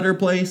slightly better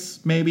place,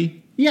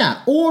 maybe.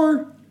 Yeah,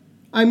 or,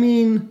 I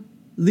mean,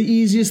 the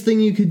easiest thing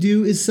you could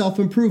do is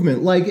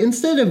self-improvement. Like,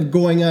 instead of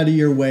going out of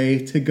your way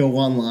to go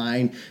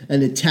online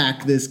and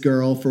attack this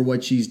girl for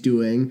what she's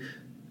doing,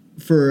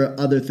 for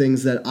other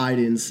things that I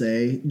didn't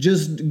say,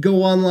 just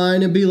go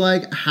online and be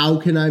like, how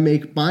can I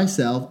make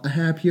myself a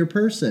happier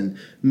person?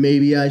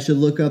 Maybe I should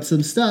look up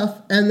some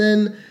stuff, and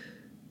then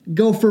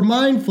go for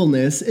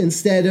mindfulness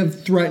instead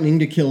of threatening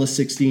to kill a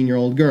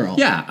 16-year-old girl.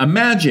 Yeah,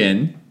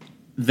 imagine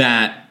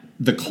that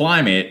the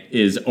climate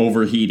is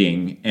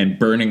overheating and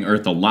burning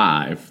Earth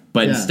alive,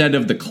 but instead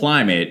of the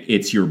climate,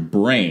 it's your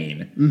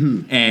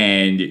brain.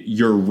 And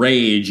your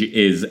rage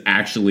is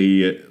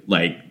actually,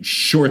 like,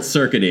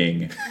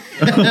 short-circuiting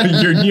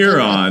your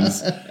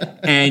neurons,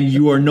 and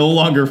you are no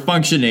longer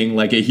functioning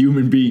like a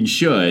human being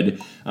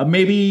should.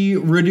 Maybe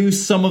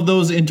reduce some of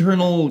those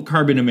internal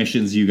carbon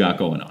emissions you got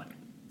going on.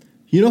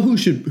 You know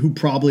who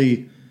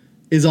probably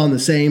is on the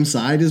same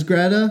side as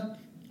Greta,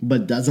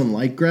 but doesn't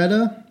like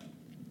Greta?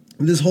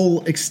 This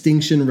whole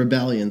Extinction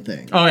Rebellion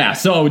thing. Oh, yeah.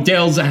 So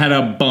Dale's had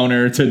a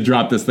boner to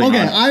drop this thing on.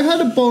 I've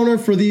had a boner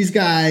for these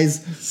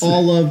guys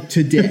all of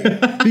today.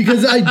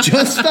 Because I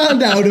just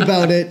found out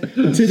about it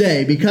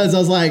today. Because I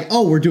was like,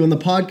 oh, we're doing the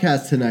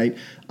podcast tonight.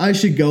 I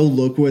should go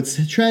look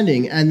what's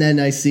trending. And then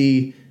I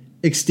see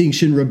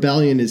Extinction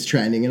Rebellion is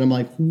trending. And I'm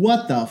like,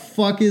 what the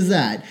fuck is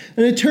that?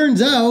 And it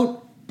turns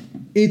out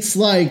it's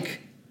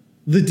like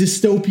the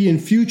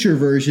dystopian future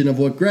version of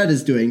what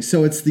Greta's doing.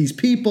 So it's these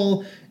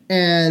people,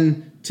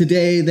 and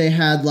today they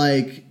had,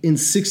 like, in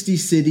 60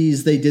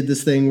 cities, they did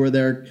this thing where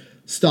they're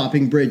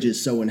stopping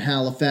bridges. So in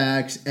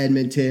Halifax,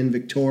 Edmonton,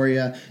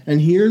 Victoria,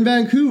 and here in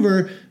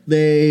Vancouver,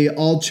 they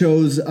all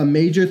chose a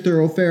major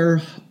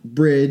thoroughfare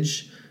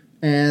bridge,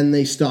 and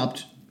they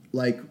stopped,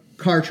 like,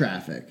 car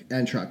traffic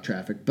and truck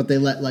traffic, but they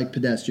let, like,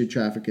 pedestrian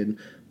traffic and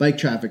bike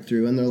traffic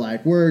through, and they're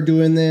like, we're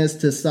doing this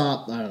to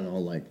stop, I don't know,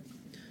 like,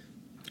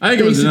 I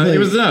think it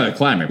was another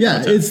climate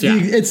protest.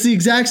 It's the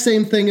exact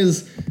same thing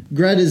as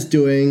Greta's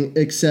doing,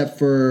 except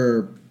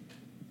for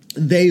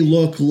they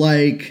look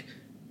like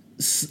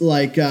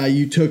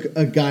you took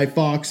a Guy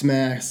Fawkes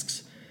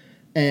mask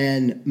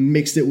and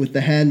mixed it with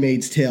the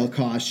Handmaid's Tale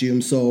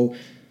costume. So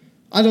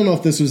I don't know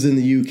if this was in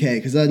the UK,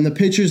 because in the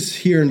pictures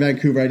here in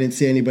Vancouver, I didn't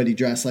see anybody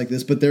dressed like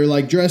this, but they're,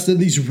 like, dressed in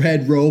these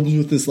red robes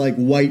with this, like,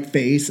 white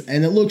face,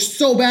 and it looks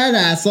so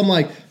badass. I'm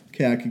like,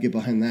 okay, I could get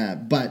behind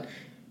that, but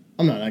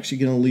I'm not actually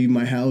going to leave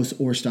my house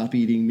or stop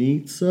eating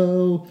meat.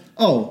 So,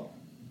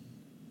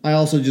 I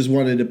also just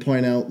wanted to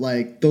point out,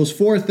 like, those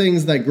 4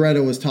 things that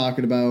Greta was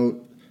talking about,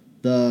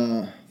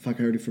 I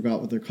already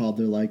forgot what they're called.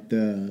 They're like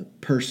the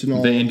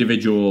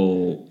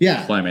individual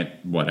climate,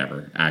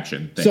 whatever,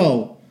 action thing.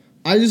 So,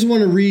 I just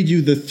want to read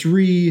you the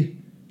 3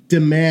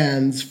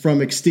 demands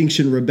from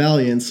Extinction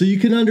Rebellion so you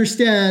can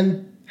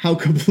understand how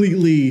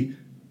completely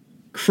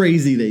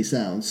crazy they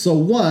sound. So,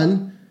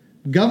 1,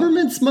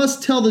 Governments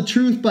must tell the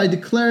truth by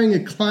declaring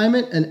a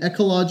climate and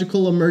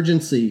ecological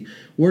emergency,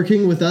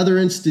 working with other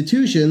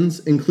institutions,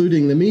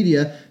 including the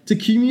media, to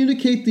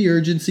communicate the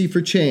urgency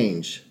for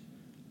change.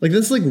 Like,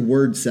 that's like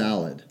word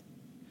salad.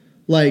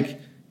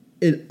 Like,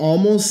 it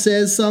almost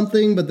says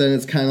something, but then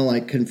it's kind of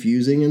like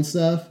confusing and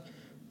stuff.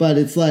 But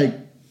it's like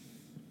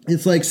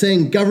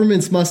saying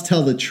governments must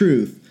tell the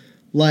truth.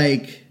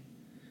 Like,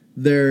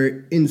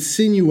 they're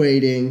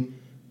insinuating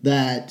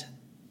that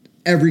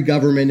every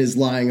government is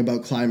lying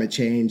about climate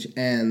change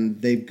and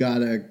they've got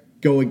to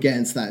go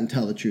against that and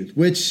tell the truth,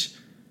 which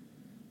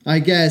I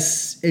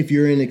guess if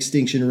you're in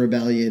Extinction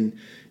Rebellion,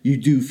 you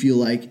do feel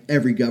like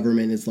every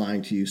government is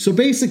lying to you. So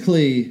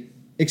basically,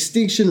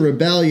 Extinction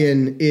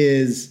Rebellion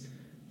is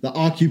the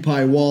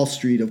Occupy Wall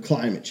Street of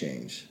climate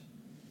change.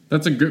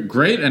 That's a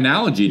great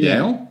analogy,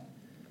 Dale.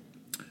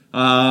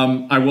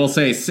 Yeah. I will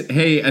say,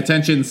 hey,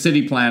 attention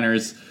city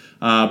planners,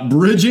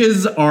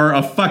 bridges are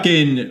a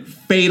fucking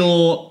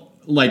fatal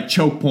like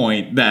choke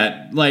point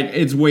that like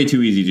it's way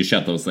too easy to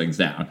shut those things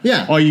down.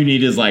 Yeah. All you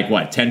need is like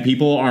what, 10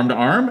 people arm to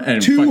arm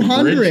and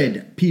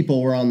 200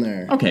 people were on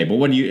there. Okay, but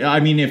what do you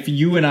I mean if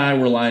you and I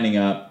were lining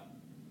up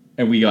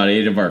and we got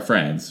 8 of our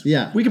friends,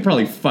 we could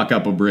probably fuck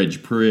up a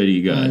bridge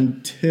pretty good.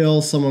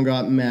 Until someone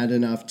got mad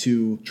enough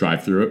to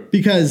drive through it.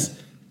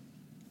 Because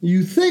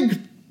you think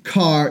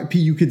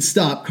you could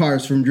stop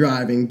cars from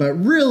driving, but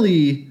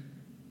really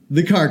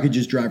the car could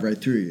just drive right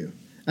through you.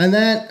 And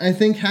that I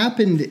think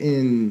happened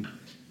in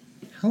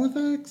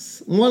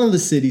Halifax? One of the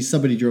cities,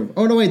 somebody drove.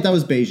 Oh, no, wait, that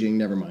was Beijing.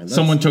 Never mind.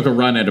 Someone took a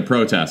run at a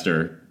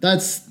protester.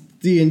 That's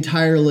the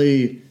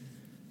entirely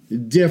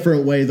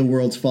different way the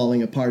world's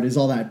falling apart is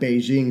all that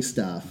Beijing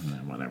stuff.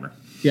 Whatever.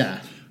 Yeah.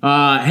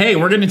 Hey,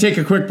 we're going to take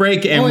a quick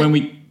break, and when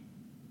we...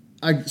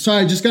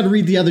 Sorry, I just got to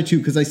read the other 2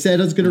 because I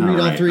said I was going to read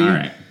all 3. All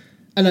right.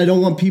 And I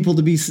don't want people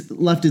to be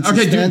left in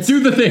suspense. Okay,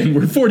 do the thing.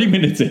 We're 40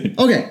 minutes in.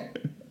 Okay.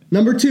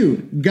 Number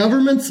 2,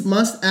 governments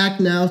must act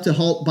now to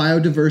halt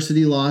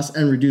biodiversity loss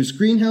and reduce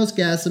greenhouse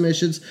gas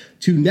emissions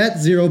to net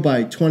zero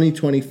by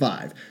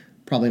 2025.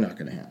 Probably not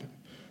going to happen.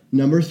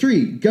 Number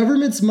 3,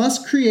 governments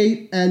must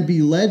create and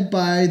be led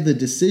by the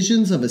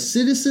decisions of a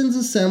citizens'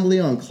 assembly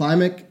on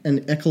climate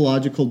and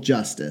ecological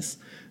justice.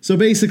 So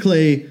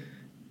basically,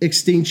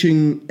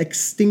 Extinction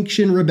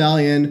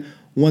Rebellion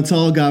wants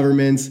all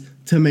governments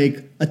to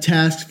make a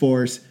task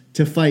force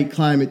to fight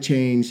climate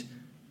change,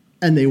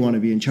 and they want to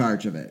be in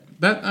charge of it.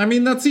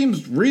 That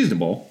seems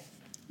reasonable.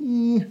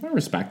 I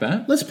respect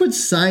that. Let's put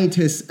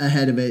scientists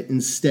ahead of it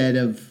instead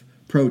of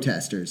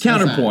protesters.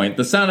 Counterpoint,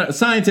 the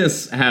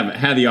scientists have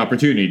had the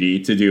opportunity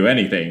to do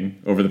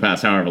anything over the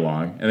past however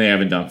long, and they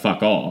haven't done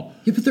fuck all.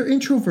 Yeah, but they're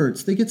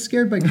introverts. They get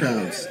scared by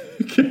crowds.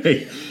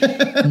 Okay.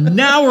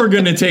 Now we're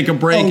going to take a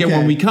break, and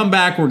when we come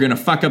back, we're going to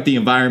fuck up the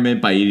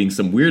environment by eating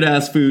some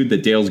weird-ass food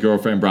that Dale's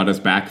girlfriend brought us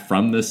back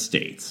from the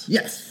States.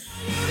 Yes.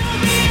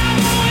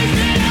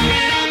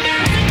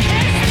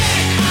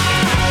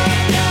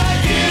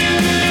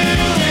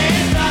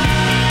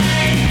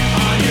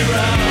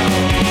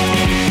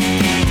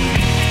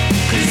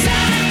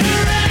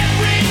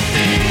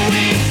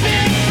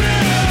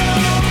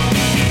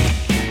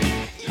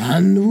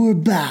 And we're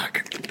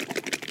back.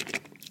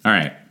 All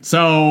right.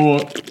 So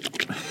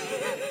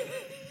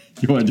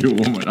you want to do it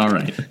one more? All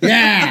right.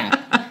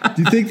 Yeah.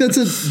 Do you think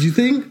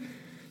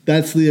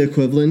that's the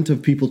equivalent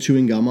of people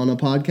chewing gum on a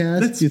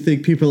podcast? Do you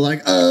think people are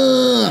like,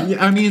 ugh?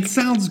 Yeah, I mean,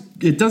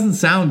 it doesn't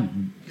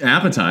sound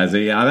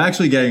appetizing. I'm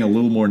actually getting a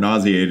little more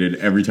nauseated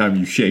every time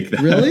you shake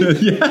that. Really?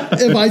 Yeah.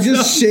 If I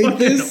just shake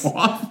this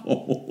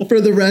awful for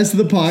the rest of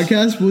the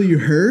podcast, will you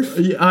hurf?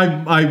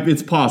 Yeah,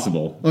 it's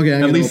possible.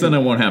 Okay. At least then I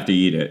won't have to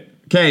eat it.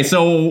 Okay,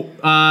 so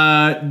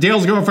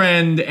Dale's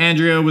girlfriend,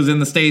 Andrea, was in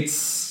the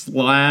States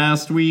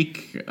last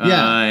week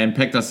and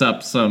picked us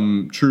up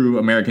some true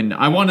American...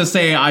 I want to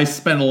say I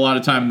spent a lot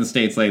of time in the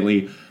States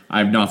lately.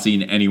 I've not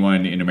seen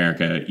anyone in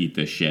America eat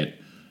this shit.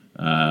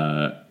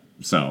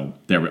 So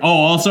there we... Oh,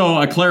 also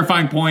a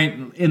clarifying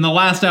point. In the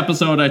last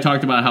episode, I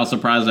talked about how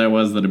surprised I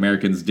was that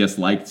Americans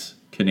disliked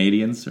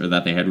Canadians or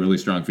that they had really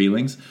strong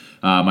feelings.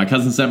 My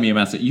cousin sent me a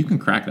message. You can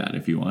crack that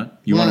if you want.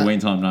 You want to wait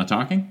until I'm not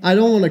talking? I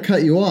don't want to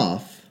cut you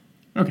off.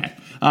 Okay.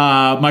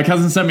 My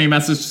cousin sent me a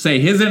message to say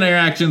his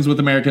interactions with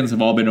Americans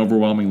have all been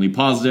overwhelmingly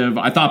positive.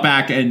 I thought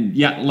back, and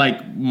yeah,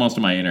 like most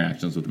of my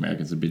interactions with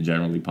Americans have been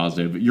generally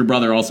positive. Your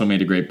brother also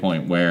made a great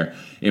point where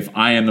if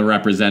I am the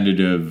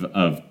representative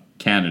of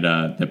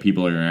Canada that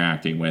people are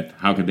interacting with,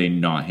 how could they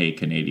not hate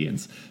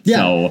Canadians? Yeah,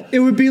 so, it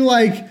would be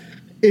like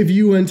if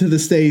you went to the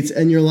States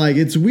and you're like,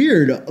 it's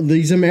weird,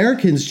 these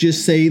Americans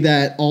just say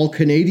that all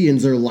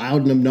Canadians are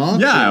loud and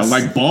obnoxious. Yeah,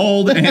 like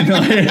bald and keep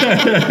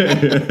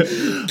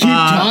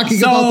talking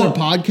about their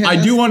podcast.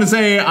 I do want to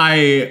say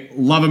I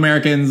love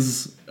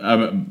Americans.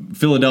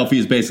 Philadelphia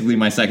is basically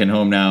my second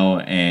home now,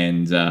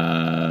 and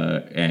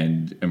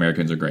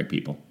Americans are great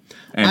people.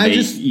 And they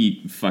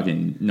eat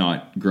fucking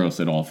not gross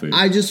at all food.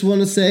 I just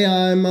want to say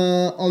I'm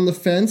on the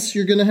fence.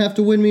 You're going to have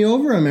to win me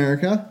over,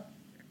 America.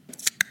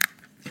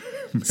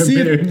 See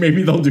if,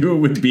 Maybe they'll do it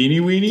with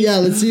Beanie Weenies? yeah,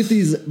 let's see if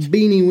these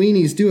Beanie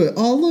Weenies do it.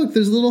 Oh, look,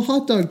 there's little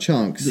hot dog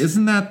chunks.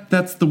 Isn't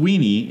that's the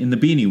weenie in the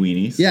Beanie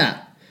Weenies?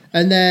 Yeah.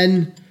 And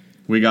then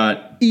We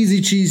got, easy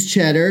cheese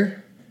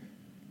cheddar.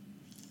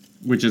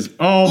 which is,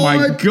 oh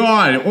my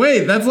God.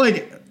 Wait, that's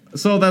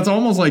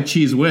almost like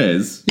Cheese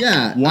Whiz.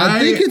 Yeah. Why? I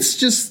think it's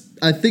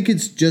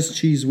just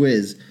Cheese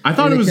Whiz. I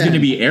thought in it a was can. going to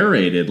be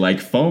aerated, like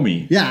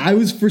foamy. Yeah,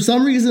 for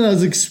some reason I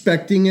was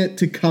expecting it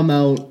to come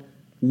out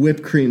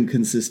whipped cream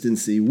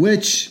consistency,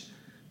 which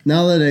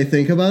now that I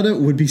think about it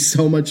would be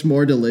so much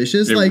more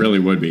delicious. It really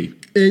would be.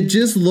 It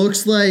just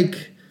looks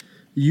like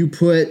you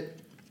put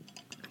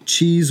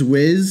Cheese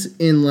Whiz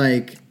in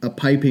like a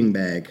piping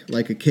bag,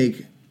 like a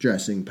cake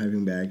dressing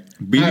piping bag.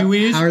 Beanie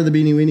Weenies? How are the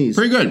Beanie Weenies?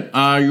 Pretty good.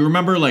 You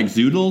remember like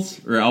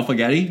Zoodles or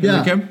Alphagetti?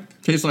 Yeah. As a kid?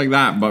 Tastes like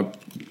that, but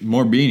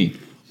more beanie.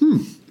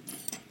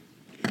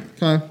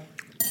 Okay.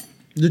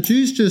 The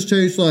cheese just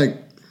tastes like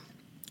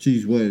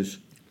Cheese Whiz.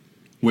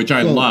 Which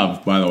I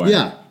love, by the way.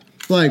 Yeah,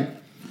 like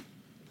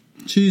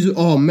cheese.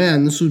 Oh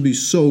man, this would be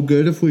so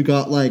good if we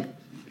got like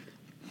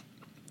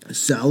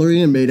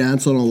celery and made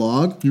ants on a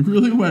log. You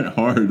really went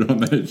hard on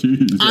that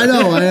cheese. I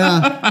know.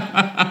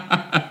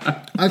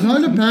 I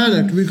kind of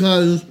panicked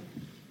because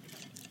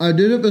I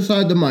did it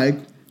beside the mic,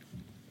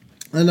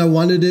 and I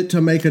wanted it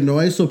to make a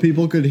noise so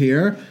people could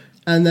hear,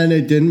 and then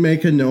it didn't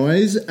make a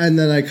noise, and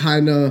then I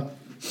kind of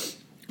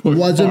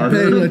wasn't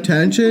paying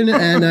attention,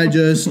 and I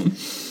just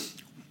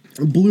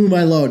blew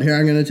my load. Here,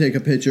 I'm going to take a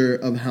picture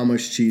of how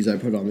much cheese I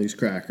put on these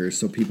crackers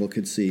so people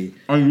could see.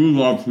 I do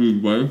love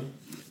Cheese Whiz.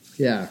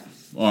 Yeah.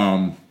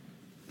 Um,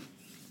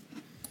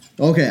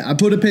 Okay, I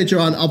put a picture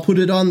on. I'll put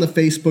it on the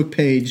Facebook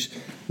page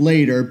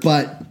later,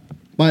 but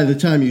by the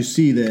time you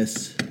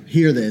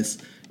hear this,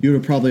 you would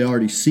have probably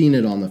already seen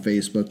it on the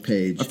Facebook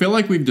page. I feel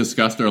like we've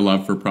discussed our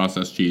love for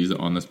processed cheese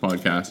on this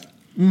podcast.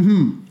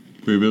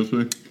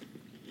 Previously.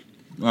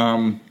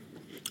 I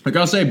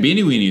gotta say,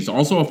 Beanie Weenies,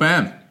 also a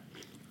fan.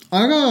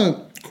 I got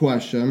a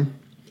question.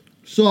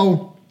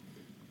 So,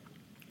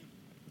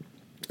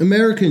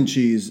 American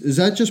cheese, is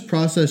that just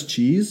processed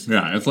cheese?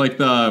 Yeah, it's like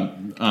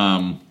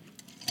the,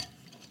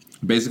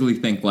 basically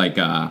think like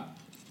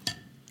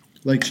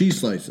Like cheese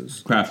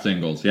slices? Kraft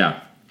Singles, yeah.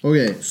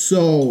 Okay,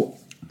 so,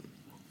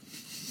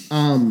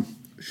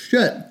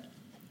 shit.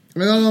 I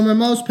got it on my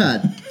mouse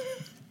pad.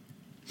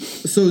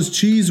 So is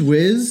Cheese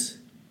Whiz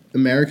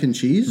American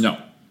cheese? No,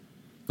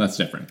 that's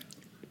different.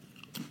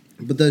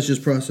 But that's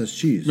just processed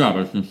cheese. Yeah,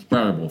 but it's in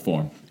spreadable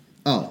form.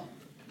 Oh.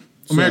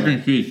 So-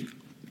 American cheese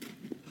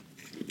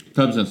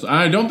substance.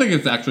 I don't think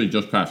it's actually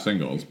just Kraft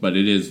Singles, but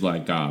it is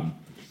like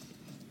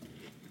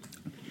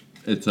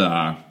it's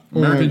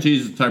American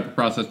cheese is a type of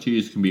processed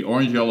cheese, can be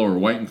orange, yellow, or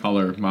white in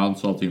color, mild and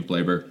salty in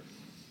flavor.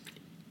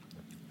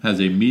 Has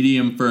a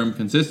medium firm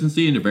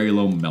consistency and a very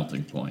low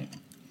melting point.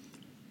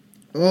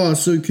 Oh,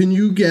 so can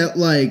you get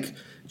like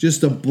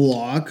just a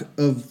block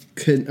of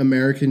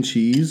American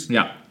cheese?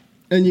 Yeah.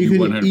 And you can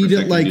 100% eat it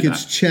can like do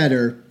it's that.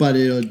 cheddar, but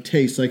it'll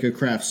taste like a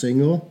Kraft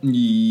single?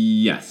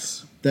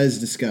 Yes. That is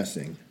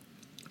disgusting.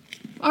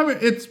 I mean,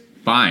 it's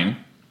fine.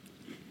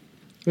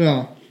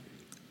 Yeah.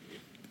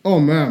 Oh,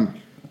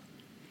 man.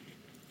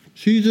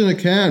 Cheese in a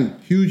can.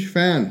 Huge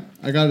fan,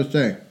 I gotta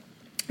say.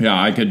 Yeah,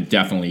 I could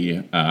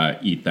definitely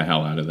eat the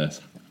hell out of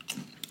this.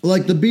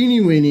 Like, the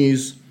Beanie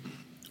Weenies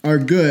are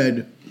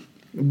good,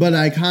 but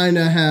I kind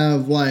of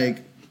have, like...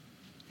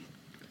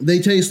 They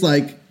taste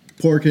like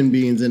pork and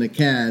beans in a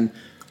can,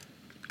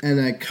 and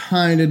I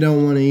kind of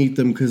don't want to eat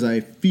them because I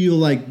feel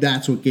like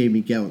that's what gave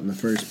me gout in the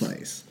first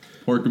place.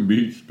 Pork and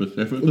beef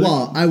specifically?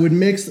 Well, I would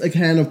mix a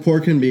can of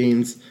pork and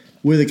beans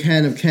with a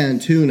can of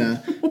canned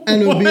tuna,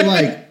 and it would be What?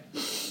 like...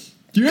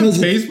 Do you have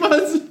taste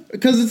buds?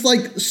 Because it's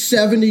like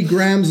 70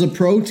 grams of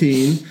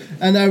protein,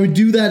 and I would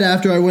do that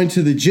after I went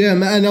to the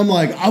gym, and I'm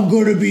like, I'm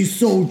gonna be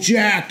so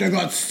jacked, I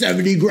got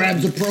 70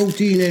 grams of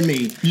protein in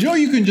me. You know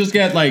you can just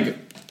get like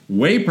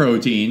whey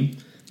protein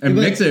and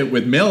Yeah, but- mix it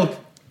with milk.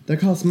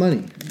 That costs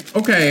money.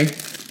 Okay.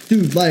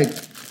 Dude, like,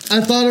 I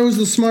thought I was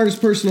the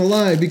smartest person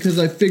alive because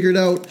I figured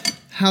out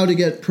how to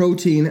get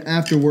protein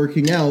after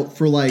working out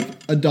for like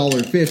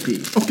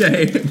 $1.50.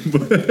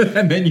 Okay.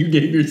 And then you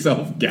gave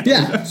yourself gout.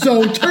 Yeah,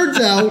 so it turns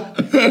out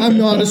I'm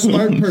not a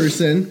smart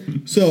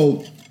person.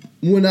 So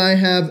when I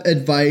have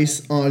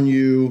advice on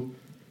you,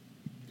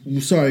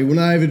 when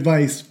I have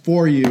advice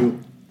for you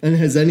and it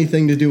has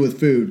anything to do with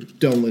food,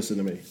 don't listen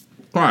to me.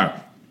 Alright.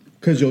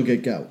 Because you'll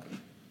get gout.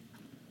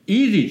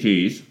 Easy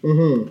cheese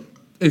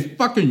is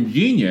fucking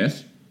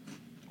genius.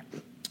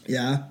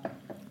 Yeah.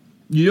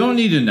 You don't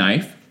need a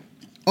knife.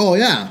 Oh,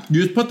 yeah.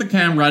 You just put the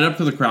can right up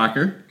to the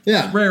cracker.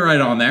 Yeah. Spray right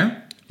on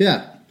there.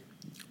 Yeah.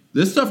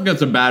 This stuff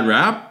gets a bad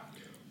rap.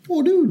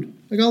 Oh, dude.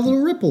 I got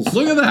little ripples.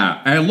 Look at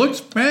that. And it looks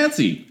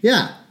fancy.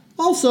 Yeah.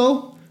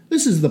 Also,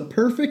 this is the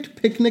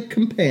perfect picnic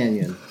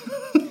companion.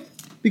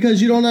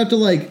 Because you don't have to,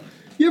 like...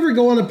 You ever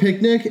go on a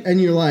picnic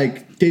and you're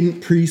like,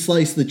 didn't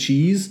pre-slice the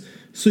cheese?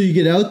 So you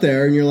get out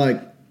there and you're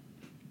like,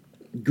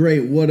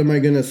 great, what am I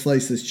going to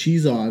slice this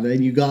cheese on?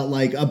 And you got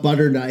like a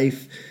butter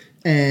knife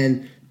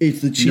and it's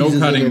the cheese No in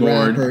cutting the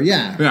board. wrapper.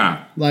 Yeah.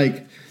 Yeah.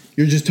 Like,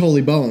 you're just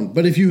totally boned.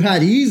 But if you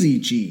had easy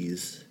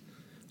cheese,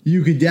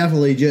 you could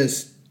definitely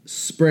just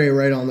spray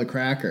right on the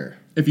cracker.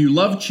 If you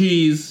love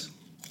cheese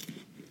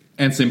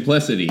and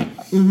simplicity,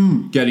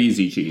 get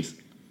easy cheese.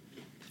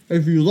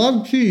 If you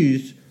love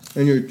cheese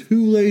and you're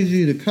too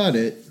lazy to cut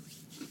it,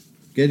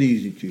 get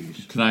easy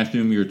cheese. Can I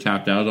assume you're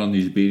tapped out on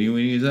these Beanie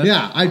Weenies then?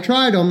 Yeah, I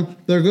tried them.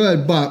 They're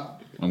good,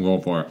 but I'm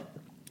going for it.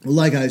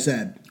 like I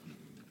said,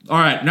 All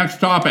right, next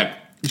topic.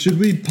 should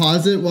we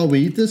pause it while we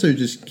eat this or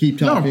just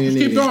keep No, talking? just and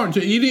keep eating? going.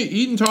 To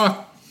eat and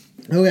talk.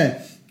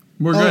 Okay.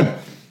 We're good.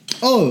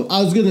 Oh,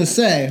 I was going to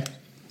say,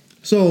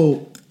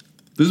 so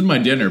This is my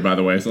dinner, by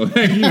the way, so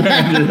thank you,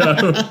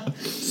 Andrew.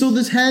 So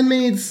this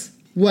handmaid's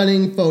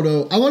wedding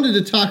photo, I wanted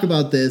to talk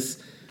about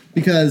this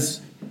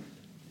because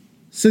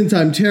since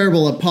I'm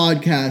terrible at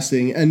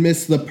podcasting and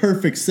missed the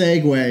perfect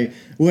segue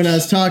when I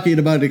was talking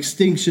about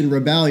Extinction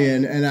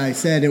Rebellion and I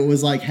said it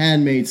was like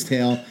Handmaid's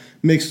Tale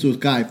mixed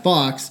with Guy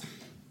Fawkes,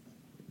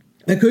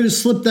 I could have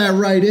slipped that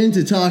right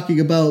into talking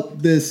about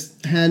this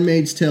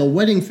Handmaid's Tale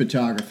wedding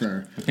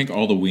photographer. I think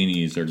all the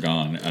weenies are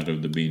gone out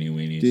of the Beanie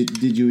Weenies.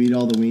 Did you eat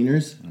all the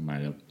wieners? I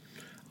might have.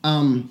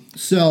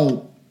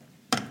 So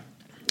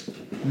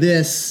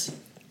this,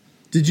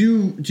 do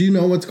you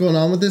know what's going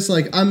on with this?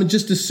 Like, I'm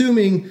just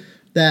assuming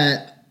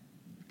that,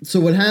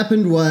 so what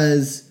happened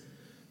was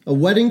a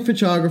wedding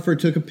photographer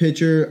took a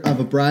picture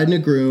of a bride and a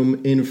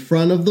groom in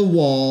front of the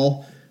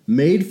wall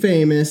made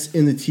famous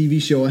in the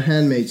TV show A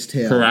Handmaid's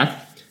Tale.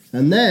 Correct.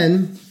 And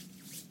then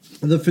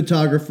the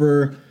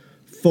photographer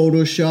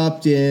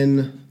photoshopped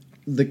in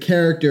the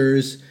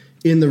characters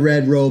in the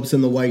red robes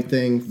and the white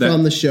thing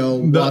from the show,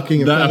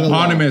 walking in front of the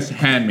wall. eponymous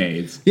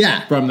handmaids.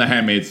 Yeah. From the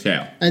Handmaid's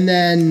Tale. And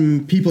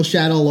then people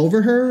shat all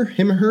over her,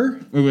 him or her.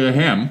 It was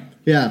him.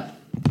 Yeah.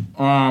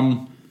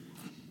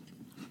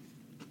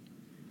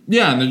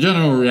 Yeah, and the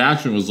general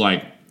reaction was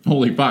like,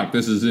 holy fuck,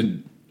 this is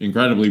in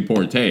incredibly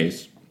poor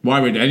taste. Why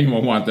would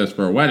anyone want this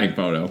for a wedding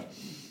photo?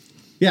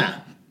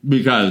 Yeah.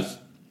 Because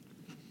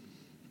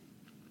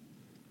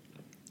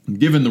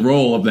given the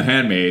role of the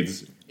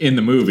handmaids in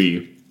the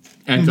movie,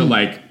 and to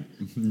like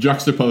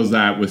juxtapose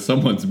that with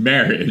someone's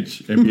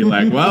marriage and be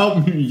like,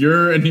 well,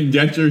 you're an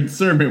indentured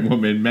servant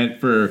woman meant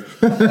for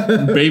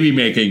baby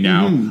making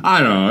now.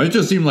 I don't know. It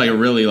just seemed like a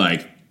really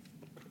like,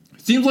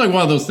 seems like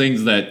one of those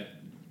things that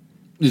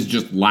is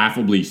just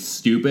laughably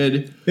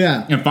stupid.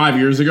 Yeah. And 5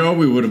 years ago,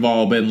 we would have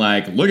all been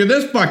like, look at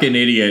this fucking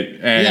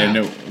idiot.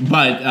 And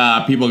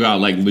But people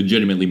got like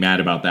legitimately mad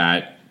about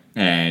that.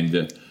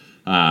 And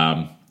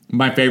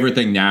my favorite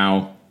thing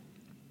now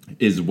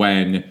is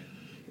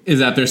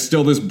that there's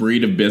still this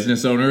breed of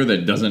business owner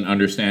that doesn't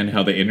understand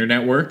how the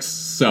internet works.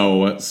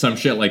 So some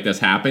shit like this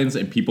happens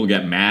and people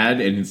get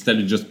mad, and instead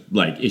of just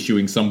like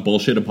issuing some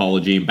bullshit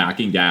apology and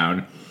backing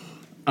down,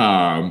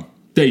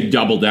 they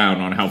double down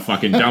on how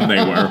fucking dumb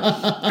they were.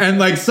 And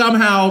like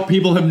somehow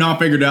people have not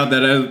figured out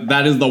that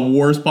that is the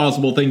worst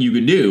possible thing you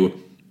can do.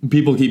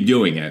 People keep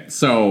doing it.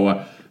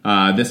 So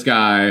this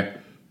guy,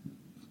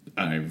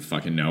 I don't even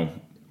fucking know.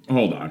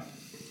 Hold on.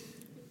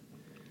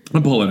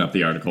 I'm pulling up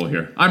the article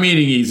here. I'm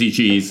eating easy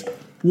cheese.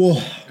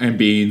 Whoa. And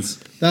beans.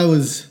 That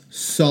was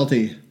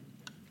salty.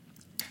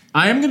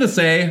 I am going to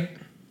say,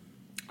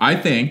 I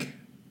think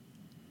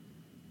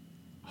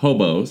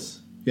hobos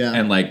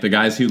and like the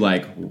guys who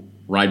like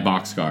ride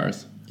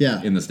boxcars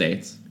in the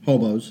States.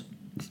 Hobos.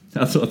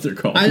 That's what they're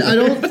called. I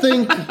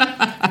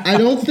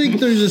don't think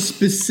there's a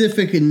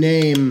specific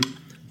name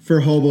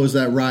for hobos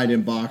that ride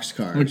in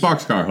boxcars. Like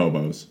boxcar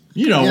hobos.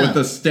 You know, with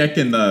the stick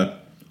and the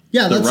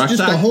that's rucksack.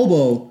 just a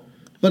hobo.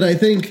 But I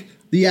think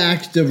the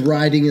act of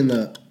riding in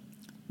the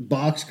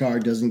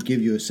boxcar doesn't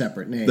give you a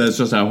separate name. That's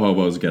just how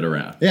hobos get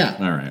around. Yeah.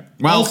 All right.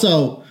 Well,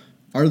 also,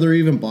 are there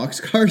even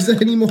boxcars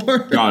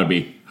anymore? Gotta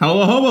be. How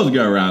will hobos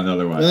go around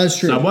otherwise? That's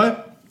true.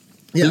 Subway?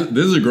 Yeah.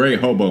 This is a great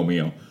hobo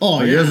meal. Oh,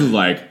 like, yeah. This is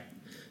like...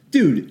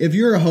 Dude, if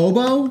you're a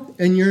hobo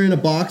and you're in a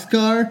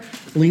boxcar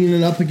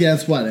leaning up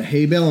against, a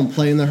hay bale and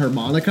playing the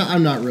harmonica,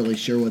 I'm not really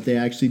sure what they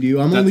actually do.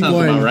 That sounds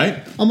about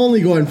right. I'm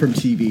only going from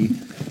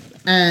TV.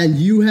 And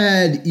you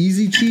had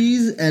easy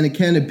cheese and a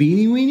can of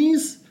Beanie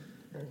Weenies,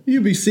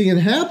 you'd be singing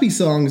happy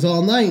songs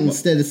all night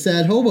instead of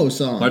sad hobo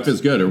songs. Life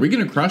is good. Are we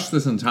going to crush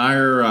this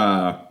entire...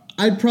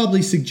 I'd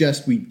probably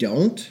suggest we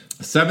don't.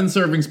 7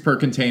 servings per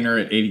container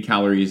at 80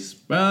 calories.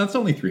 Well, that's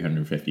only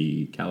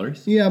 350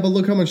 calories. Yeah, but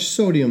look how much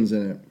sodium's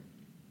in it.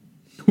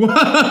 Whoa! All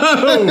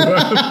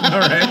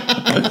right.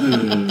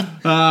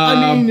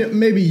 I mean,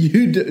 maybe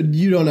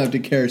you don't have to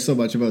care so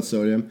much about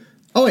sodium.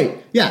 Oh, wait.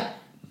 Yeah.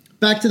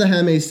 Back to the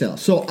Handmaid's Tale.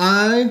 So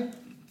I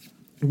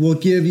will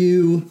give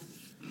you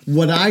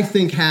what I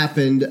think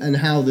happened and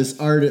how this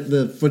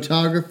the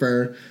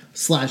photographer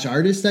 /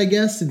 artist, I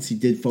guess, since he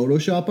did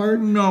Photoshop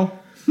art. No.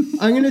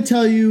 I'm going to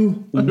tell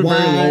you That's why.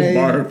 a very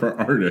low bar for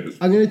artists.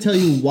 I'm going to tell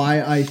you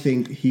why I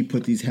think he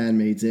put these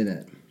handmaids in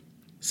it.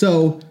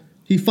 So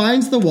he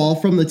finds the wall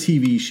from the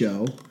TV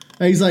show,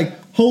 and he's like,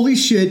 holy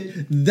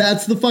shit,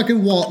 that's the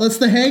fucking wall. That's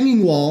the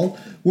hanging wall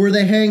where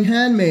they hang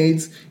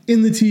handmaids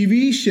in the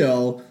TV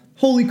show.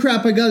 holy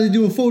crap, I got to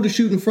do a photo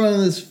shoot in front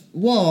of this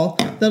wall.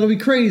 That'll be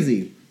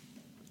crazy.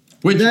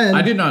 Which Then,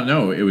 I did not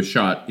know it was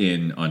shot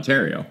in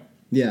Ontario.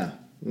 Yeah.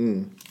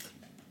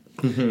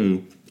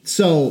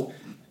 So,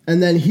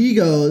 and then he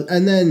goes,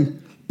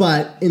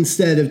 but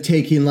instead of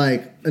taking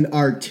like an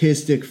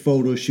artistic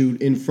photo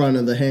shoot in front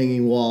of the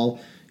hanging wall,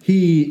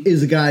 he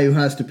is a guy who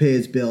has to pay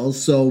his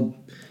bills. So,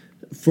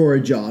 for a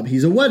job,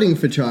 he's a wedding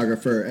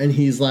photographer, and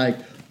he's like,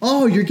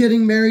 oh, you're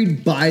getting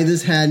married by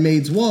this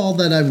handmaid's wall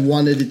that I've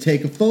wanted to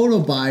take a photo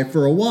by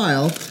for a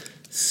while.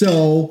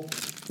 So,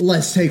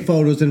 let's take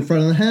photos in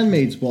front of the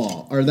handmaid's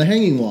wall or the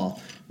hanging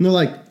wall. And they're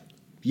like,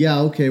 yeah,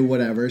 okay,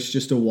 whatever. It's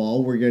just a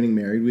wall. We're getting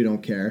married. We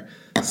don't care.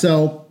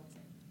 So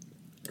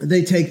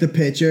they take the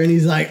picture and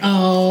he's like,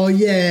 oh,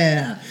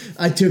 yeah.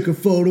 I took a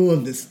photo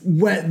of this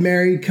wet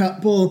married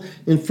couple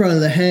in front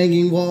of the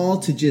hanging wall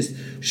to just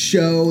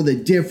show the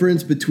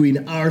difference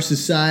between our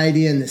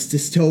society and this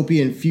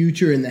dystopian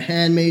future in The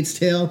Handmaid's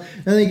Tale.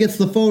 And then he gets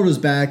the photos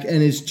back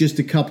and it's just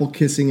a couple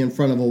kissing in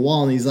front of a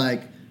wall. And he's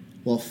like,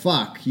 well,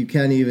 fuck, you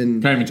can't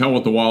even tell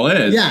what the wall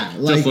is. Yeah,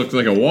 like, just looks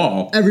like a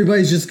wall.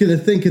 Everybody's just going to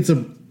think it's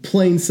a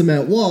plain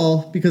cement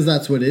wall because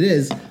that's what it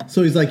is.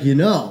 So he's like,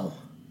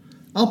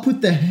 I'll put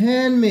the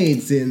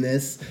handmaids in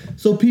this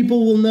so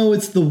people will know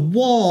it's the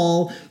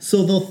wall,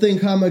 so they'll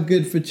think I'm a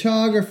good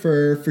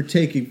photographer for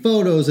taking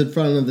photos in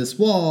front of this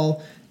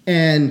wall.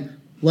 And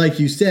like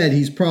you said,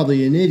 he's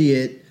probably an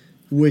idiot,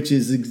 which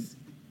is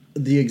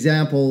the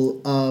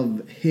example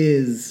of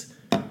his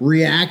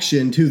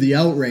reaction to the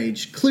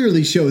outrage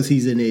clearly shows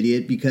he's an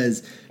idiot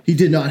because he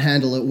did not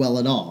handle it well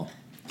at all.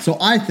 So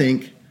I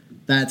think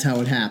that's how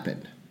it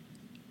happened.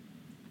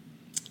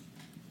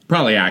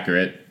 Probably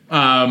accurate.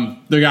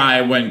 The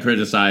guy, when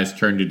criticized,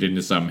 turned it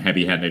into some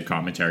heavy-handed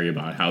commentary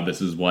about how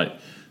this is what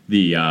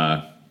the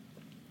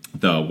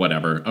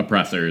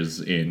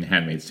oppressors in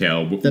Handmaid's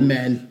Tale, the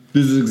men,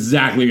 this is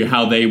exactly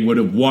how they would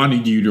have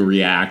wanted you to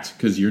react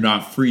because you're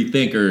not free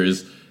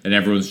thinkers and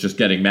everyone's just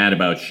getting mad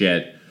about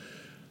shit.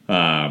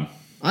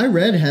 I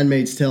read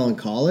Handmaid's Tale in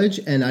college,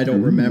 and I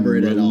don't remember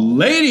it at all.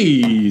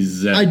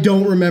 Ladies! I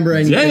don't remember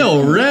anything.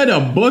 Dale read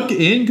a book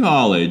in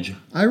college.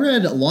 I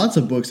read lots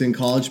of books in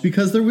college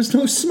because there was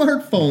no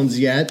smartphones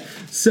yet.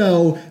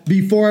 So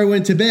before I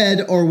went to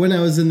bed or when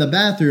I was in the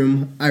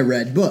bathroom, I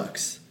read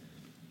books.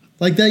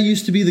 Like that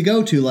used to be the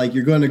go-to. Like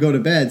you're going to go to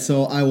bed,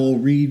 so I will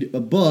read a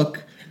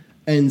book.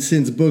 And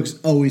since books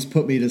always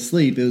put me to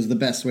sleep, it was the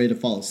best way to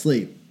fall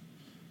asleep.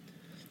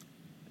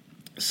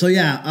 So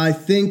yeah, I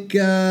think...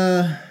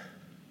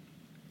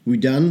 we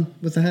done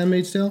with The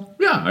Handmaid's Tale?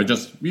 Yeah, I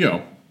just,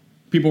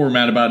 people were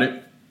mad about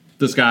it.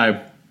 This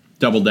guy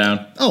doubled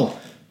down. Oh.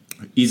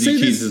 Easy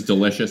cheese is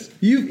delicious.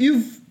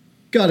 You've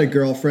got a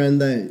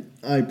girlfriend that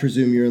I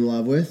presume you're in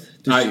love with.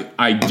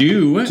 I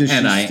do,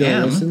 and I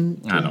am.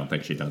 Listen? I don't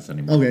think she does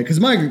anymore. Okay,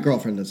 because my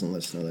girlfriend doesn't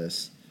listen to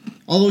this.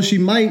 Although she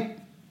might.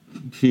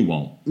 She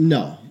won't.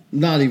 No,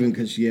 not even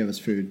because she gave us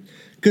food.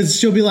 Because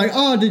she'll be like,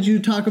 oh, did you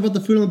talk about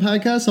the food on the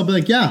podcast? I'll be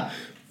like, yeah.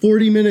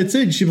 40 minutes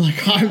in, she'd be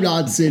like, I'm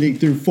not sitting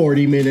through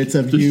 40 minutes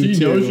of you two. Does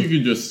she know she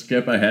could just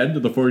skip ahead to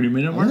the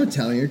 40-minute mark? I'm not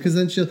telling her, because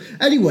then she'll...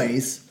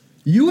 Anyways,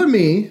 you and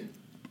me,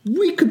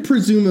 we could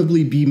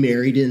presumably be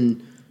married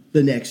in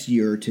the next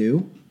year or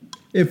two,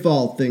 if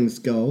all things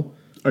go.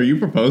 Are you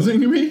proposing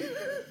to me?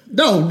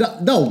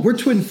 No, we're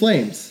twin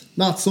flames,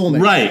 not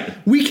soulmates. Right.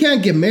 We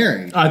can't get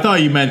married. I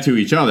thought you meant to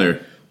each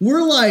other.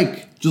 We're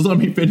like... Just let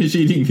me finish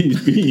eating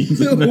these beans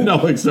and then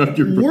I'll accept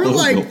your proposal. We're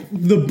like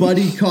the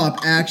buddy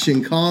cop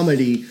action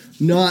comedy,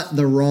 not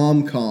the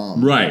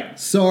rom-com. Right.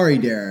 Sorry,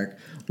 Derek.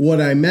 What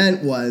I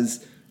meant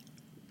was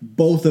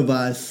both of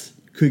us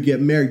could get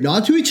married.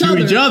 Not to each other.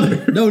 To each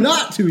other. No,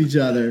 not to each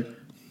other.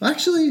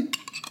 Actually,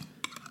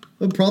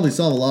 we'll probably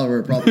solve a lot of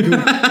our problems.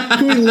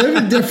 Can we live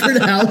in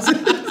different houses?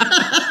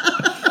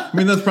 I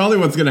mean, that's probably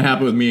what's going to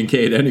happen with me and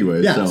Kate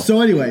anyway. Yeah, so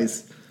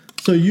anyways.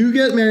 So you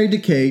get married to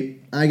Kate.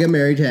 I get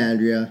married to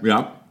Andrea.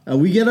 Yeah.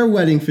 We get our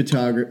wedding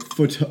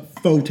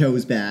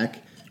photos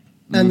back.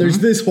 And there's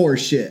this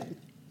horse shit.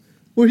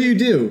 What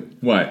do?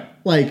 What?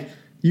 Like,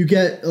 you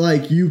get,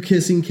 like, you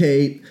kissing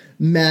Kate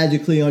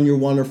magically on your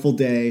wonderful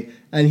day.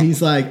 And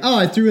he's like, oh,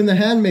 I threw in The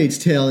Handmaid's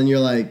Tale. And you're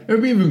like... It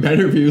would be even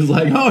better if he was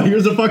like, oh,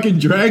 here's a fucking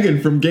dragon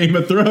from Game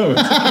of Thrones.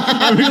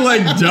 I'd be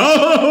like,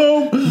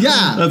 dope!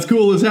 Yeah. That's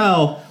cool as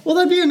hell. Well,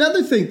 that'd be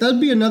another thing. That'd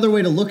be another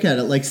way to look at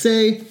it. Like,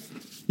 say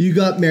you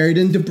got married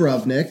in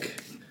Dubrovnik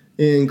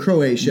in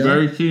Croatia.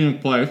 Very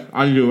scenic place.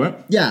 I do it.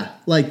 Yeah,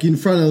 like in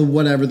front of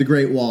whatever, the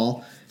Great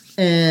Wall.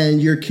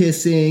 And you're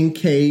kissing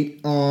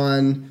Kate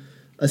on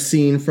a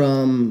scene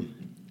from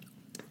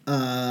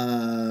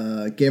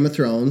Game of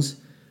Thrones.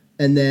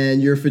 And then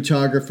your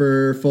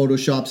photographer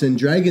photoshops in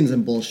dragons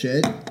and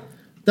bullshit.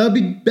 That would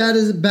be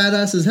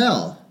badass as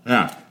hell.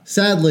 Yeah.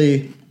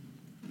 Sadly,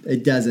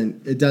 it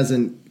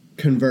doesn't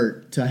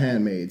convert to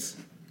handmaids.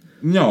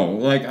 No,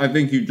 like, I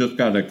think you just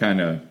gotta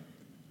kind of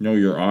know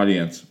your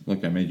audience.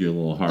 Look, I made you a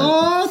little heart.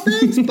 Oh,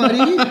 thanks,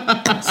 buddy.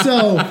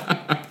 So,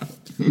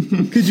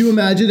 could you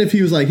imagine if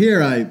he was like,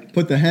 here, I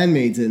put the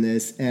handmaids in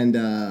this, and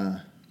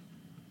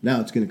Now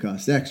it's going to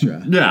cost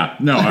extra. Yeah,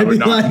 no, I I'd would be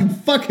not.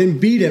 like, fucking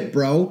beat it,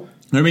 bro.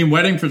 I mean,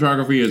 wedding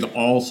photography is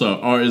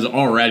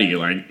already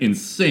like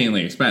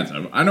insanely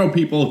expensive. I know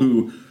people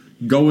who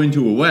go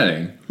into a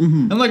wedding,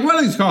 and like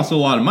weddings cost a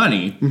lot of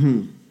money.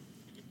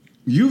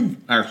 You've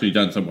actually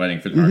done some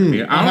wedding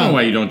photography. I don't know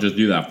why you don't just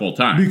do that full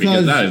time,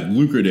 because that is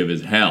lucrative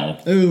as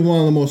hell. It was one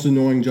of the most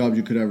annoying jobs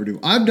you could ever do.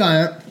 I've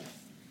done it.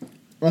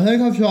 I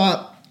think I've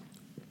shot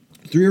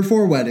 3 or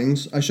 4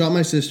 weddings. I shot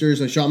my sisters.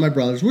 I shot my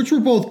brothers, which were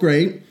both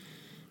great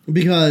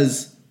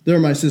because they're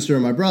my sister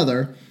and my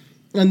brother.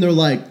 And they're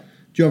like, "Do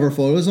you have our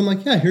photos?" I'm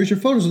like, "Yeah, here's your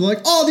photos." They're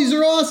like, "Oh, these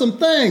are awesome,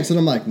 thanks." And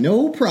I'm like,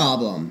 "No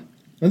problem."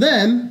 And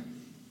then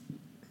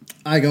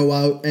I go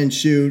out and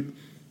shoot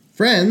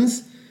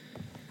friends.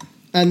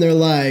 And they're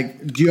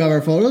like, "Do you have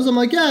our photos?" I'm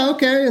like, "Yeah,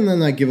 okay." And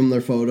then I give them their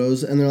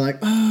photos. And they're like,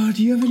 "Oh,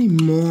 do you have any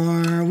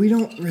more? We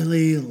don't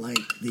really like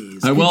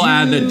these." I will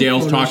add that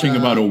Dale's talking Photoshop?"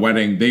 about a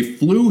wedding. They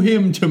flew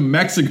him to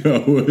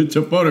Mexico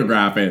to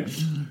photograph it,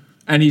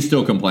 and he's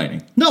still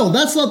complaining. No,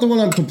 that's not the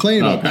one I'm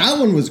complaining about. Okay. That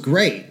one was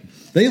great.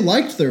 They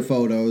liked their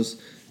photos.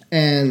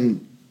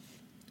 And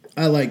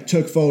I, like,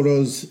 took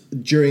photos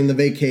during the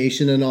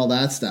vacation and all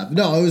that stuff.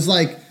 No, it was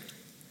like,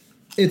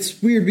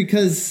 it's weird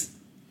because...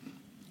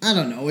 I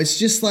don't know. It's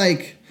just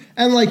like,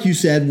 and like you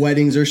said,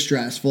 weddings are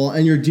stressful,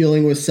 and you're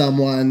dealing with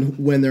someone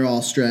when they're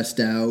all stressed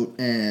out,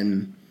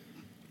 and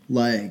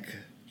like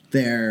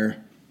they're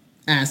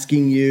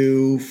asking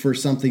you for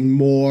something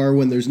more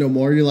when there's no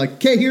more. You're like,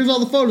 "Okay, here's all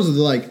the photos." And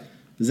they're like,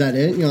 "Is that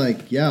it?" And you're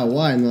like, "Yeah,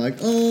 why?" And they're like,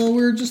 "Oh,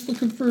 we're just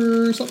looking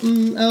for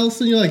something else."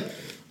 And you're like,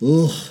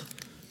 "Ugh."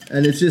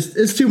 And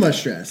it's too much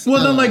stress.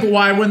 Well, then, like,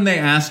 why wouldn't they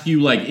ask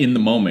you, like, in the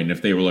moment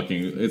if they were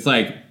looking? It's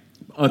like...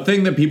 A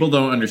thing that people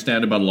don't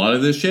understand about a lot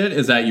of this shit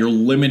is that you're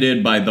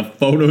limited by the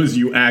photos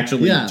you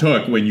actually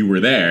took when you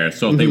were there.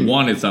 So if they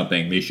wanted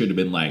something, they should have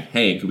been like,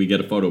 "Hey, could we get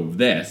a photo of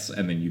this?"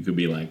 And then you could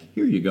be like,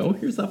 "Here you go.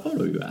 Here's that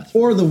photo you asked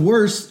for." Or the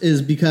worst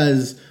is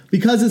because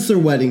it's their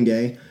wedding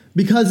day,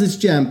 because it's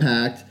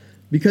jam-packed,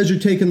 because you're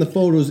taking the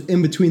photos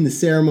in between the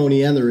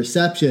ceremony and the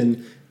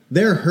reception,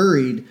 they're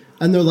hurried,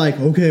 and they're like,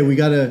 "Okay,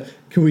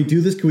 can we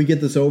do this? Can we get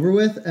this over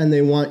with?" And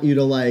they want you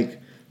to,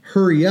 like,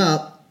 hurry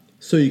up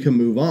so you can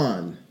move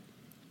on.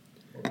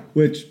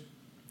 Which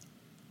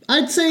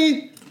I'd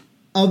say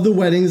of the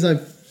weddings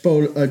I've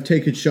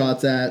taken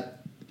shots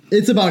at,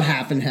 it's about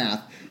half and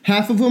half.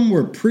 Half of them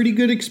were pretty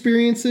good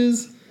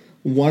experiences.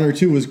 1 or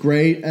 2 was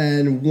great,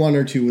 and 1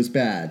 or 2 was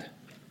bad.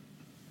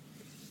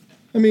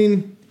 I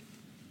mean,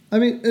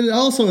 and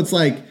also it's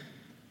like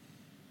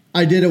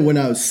I did it when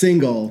I was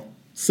single,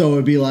 so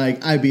I'd be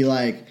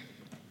like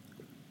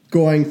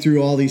going through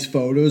all these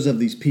photos of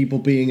these people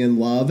being in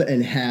love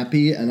and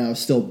happy, and I was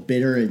still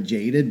bitter and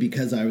jaded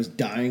because I was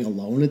dying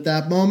alone at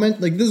that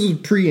moment. Like, this was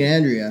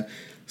pre-Andrea,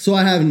 so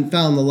I haven't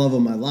found the love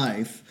of my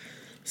life.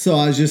 So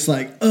I was just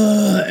like,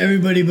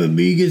 everybody but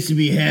me gets to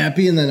be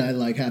happy, and then I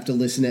like have to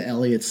listen to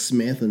Elliott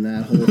Smith and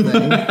that whole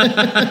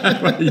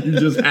thing. You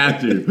just had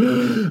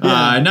to.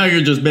 Now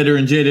you're just bitter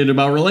and jaded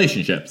about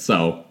relationships,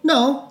 so...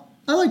 No,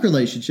 I like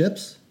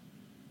relationships.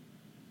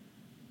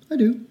 I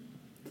do.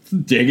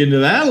 Dig into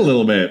that a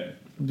little bit.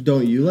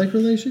 Don't you like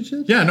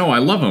relationships? Yeah, no, I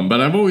love them, but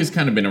I've always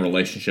kind of been in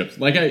relationships.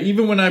 Like,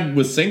 even when I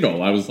was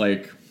single, I was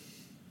like,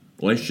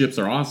 relationships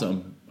are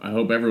awesome. I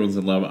hope everyone's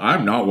in love.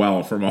 I'm not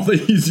well from all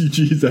the easy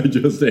cheese I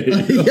just ate.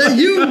 Yeah,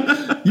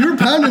 you were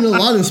pounding a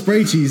lot of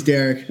spray cheese,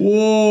 Derek.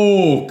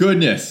 Whoa,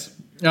 goodness.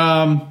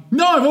 No,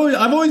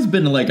 I've always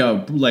been like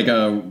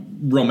a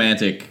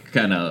romantic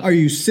kind of. Are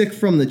you sick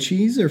from the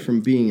cheese or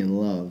from being in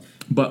love?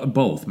 But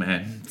both,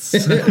 man.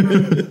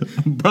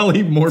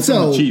 Probably more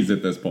from the cheese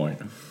at this point.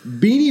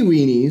 Beanie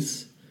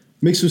Weenies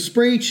mixed with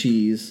spray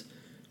cheese,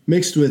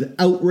 mixed with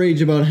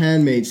outrage about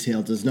Handmaid's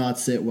Tale does not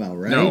sit well,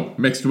 right? No,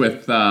 mixed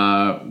with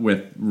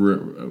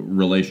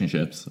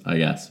relationships, I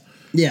guess.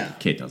 Yeah.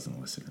 Kate doesn't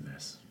listen to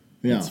this.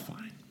 Yeah. It's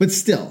fine. But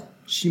still,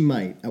 she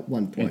might at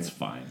one point. It's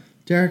fine.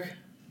 Derek,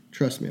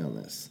 trust me on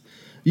this.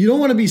 You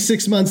don't want to be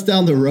 6 months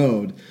down the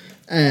road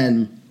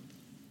and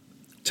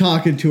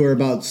talking to her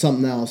about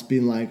something else,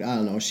 being like, I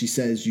don't know, she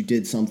says you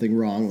did something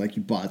wrong, like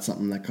you bought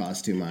something that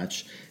cost too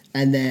much.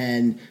 And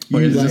then you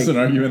is this an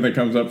argument that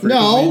comes up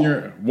frequently?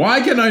 No. Why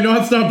can I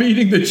not stop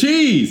eating the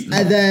cheese?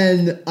 And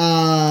then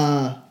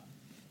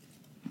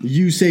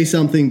you say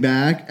something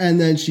back,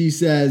 and then she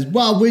says,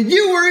 well, when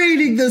you were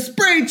eating the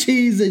spray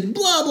cheese and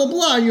blah, blah,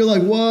 blah, and you're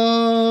like,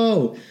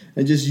 whoa,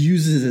 and just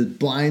uses it as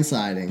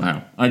blindsiding.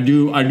 Wow. I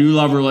do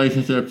love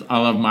relationships. I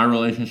love my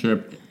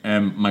relationship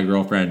and my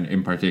girlfriend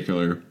in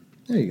particular.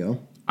 There you go.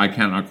 I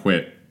cannot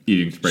quit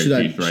eating spray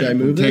cheese, right? Should I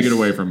move Take this? it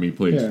away from me,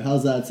 please. Here,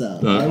 how's that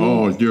sound?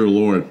 Oh, dear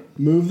Lord.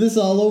 Move this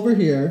all over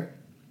here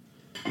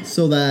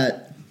so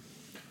that...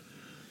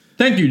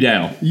 Thank you,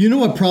 Dale. You know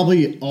what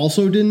probably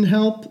also didn't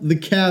help?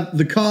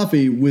 The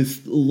coffee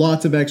with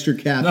lots of extra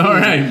caffeine. All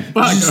right,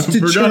 fuck. Just to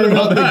Forgot churn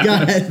about out the that.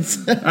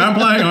 guts. I'm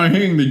planning on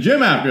hitting the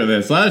gym after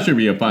this, so that should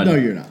be a fun. No,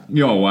 you're not.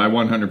 Yo, I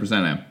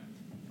 100%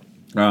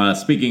 am.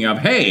 Speaking of,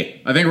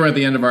 hey, I think we're at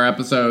the end of our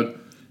episode.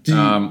 Do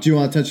you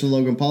want to touch the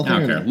Logan Paul thing? I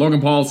don't care.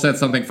 Logan Paul said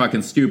something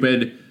fucking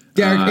stupid.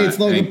 Derek hates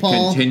Logan and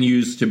Paul.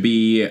 continues to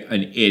be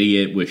an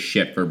idiot with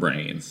shit for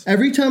brains.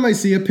 Every time I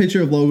see a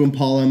picture of Logan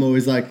Paul, I'm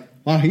always like,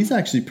 wow, he's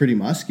actually pretty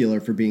muscular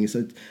for being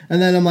such.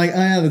 And then I'm like, oh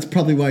yeah, that's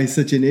probably why he's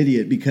such an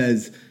idiot,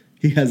 because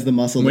he has the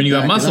muscle. When to you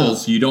have back it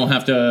muscles, up. you don't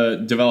have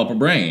to develop a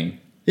brain.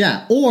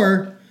 Yeah,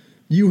 or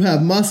you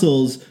have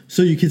muscles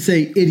so you can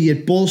say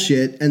idiot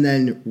bullshit, and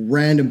then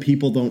random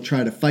people don't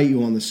try to fight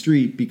you on the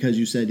street because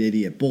you said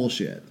idiot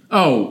bullshit.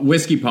 Oh,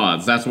 whiskey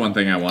pods. That's one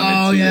thing I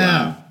wanted to.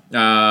 Yeah.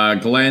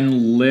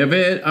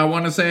 Glenlivet, I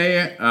want to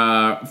say.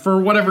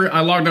 For whatever, I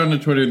logged on to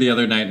Twitter the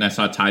other night and I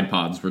saw Tide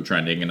Pods were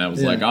trending, and I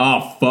was like,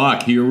 oh,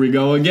 fuck, here we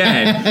go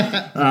again.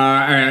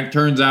 And it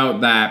turns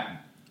out that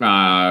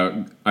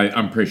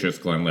I'm pretty sure it's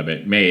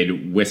Glenlivet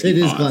made whiskey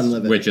pods. It is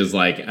Glenlivet. Which is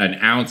like an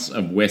ounce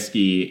of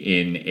whiskey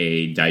in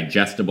a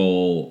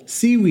digestible...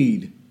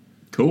 seaweed.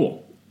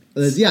 Cool.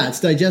 Yeah, it's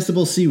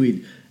digestible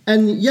seaweed.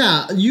 And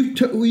yeah, you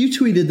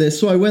tweeted this,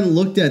 so I went and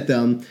looked at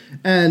them,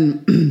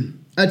 and...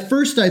 At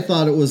first, I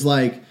thought it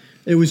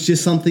was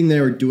just something they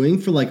were doing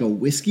for like a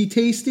whiskey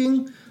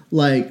tasting.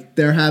 Like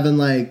they're having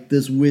like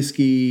this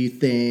whiskey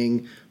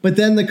thing. But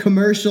then the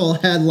commercial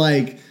had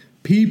like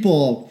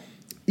people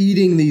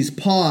eating these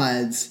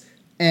pods,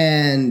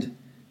 and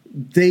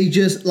they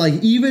just like,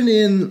 even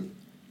in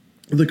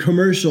the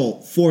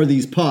commercial for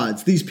these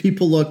pods, these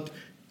people looked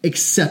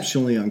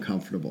exceptionally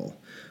uncomfortable.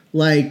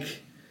 Like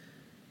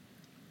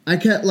I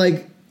can't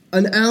like...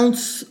 An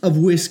ounce of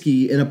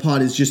whiskey in a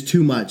pot is just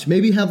too much.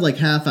 Maybe have like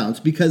half ounce,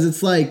 because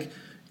it's like,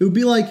 it would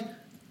be like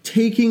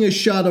taking a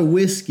shot of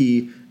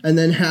whiskey and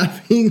then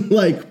having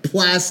like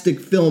plastic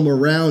film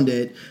around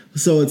it.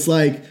 So it's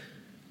like,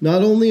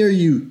 not only are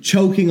you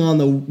choking on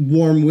the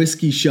warm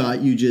whiskey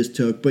shot you just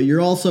took, but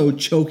you're also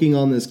choking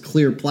on this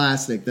clear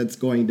plastic that's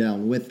going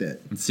down with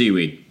it. And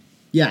seaweed.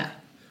 Yeah.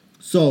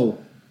 So,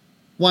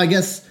 well, I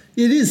guess...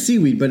 It is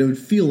seaweed, but it would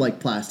feel like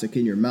plastic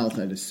in your mouth,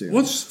 I'd assume.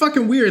 Well, it's just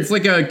fucking weird. It's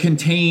like a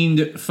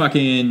contained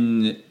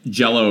fucking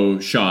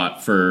Jell-O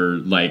shot for,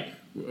 like,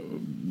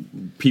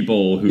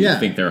 people who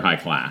think they're high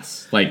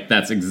class. Like,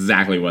 that's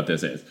exactly what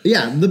this is.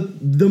 Yeah,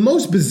 the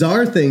most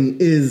bizarre thing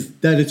is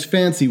that it's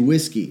fancy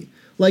whiskey.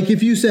 Like,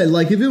 if you said,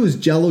 like, if it was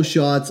Jell-O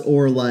shots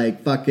or,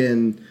 like,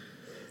 fucking...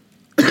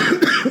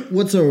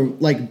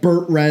 like,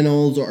 Burt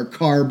Reynolds or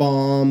Car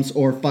Bombs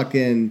or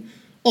fucking...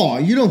 Oh,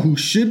 you know who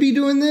should be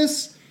doing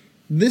this?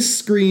 This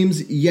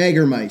screams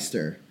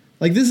Jägermeister.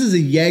 Like, this is a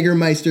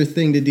Jägermeister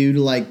thing to do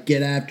to, like,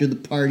 get after the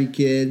party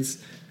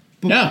kids.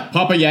 But, yeah,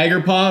 pop a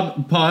Jäger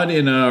pod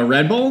in a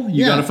Red Bull.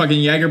 You got a fucking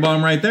Jäger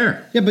bomb right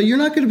there. Yeah, but you're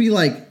not going to be,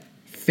 like,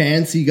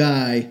 fancy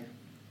guy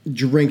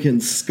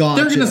drinking scotch.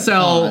 They're gonna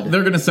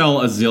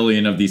sell a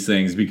zillion of these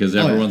things because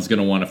everyone's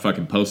gonna want to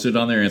fucking post it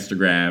on their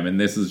Instagram. And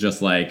this is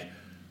just like,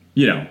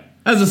 you know,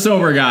 as a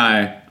sober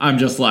guy, I'm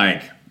just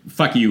like,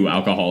 fuck you,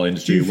 alcohol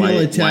industry.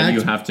 Why do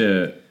you have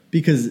to...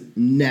 Because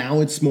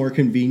now it's more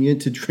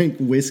convenient to drink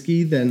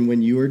whiskey than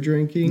when you were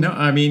drinking? No,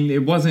 I mean,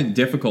 it wasn't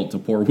difficult to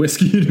pour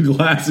whiskey in a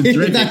glass and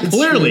drink it,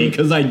 clearly,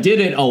 because I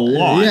did it a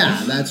lot.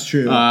 Yeah, that's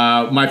true.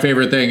 My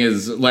favorite thing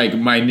is, like,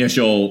 my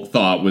initial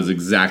thought was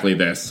exactly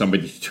this.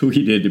 Somebody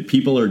tweeted,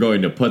 people are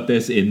going to put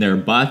this in their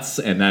butts,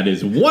 and that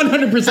is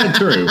 100%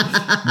 true.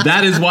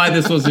 That is why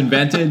this was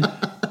invented.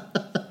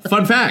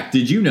 Fun fact,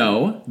 did you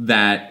know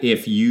that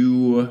if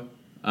you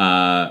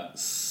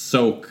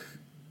soak...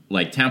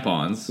 like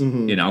tampons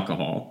in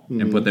alcohol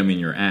and put them in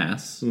your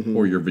ass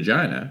or your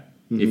vagina,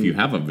 if you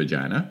have a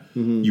vagina,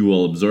 you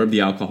will absorb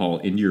the alcohol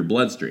into your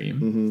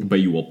bloodstream,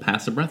 but you will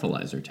pass a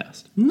breathalyzer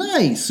test.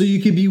 Nice. So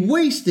you can be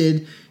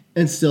wasted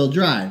and still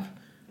drive.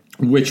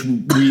 Which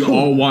we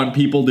all want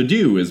people to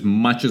do as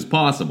much as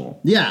possible.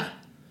 Yeah.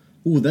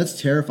 Ooh,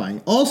 that's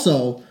terrifying.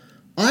 Also,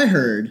 I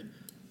heard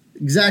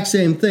exact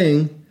same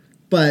thing,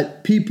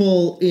 but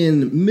people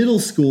in middle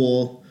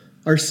school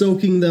are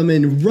soaking them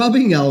in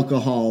rubbing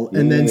alcohol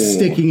and then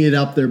sticking it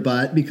up their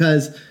butt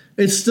because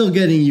it's still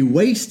getting you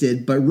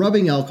wasted, but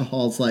rubbing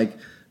alcohol is like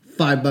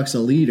 $5 a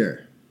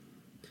liter.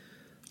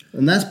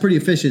 And that's pretty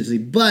efficiency.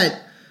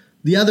 But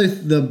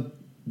the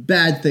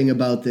bad thing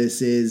about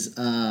this is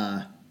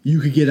you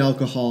could get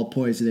alcohol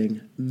poisoning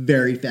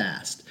very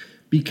fast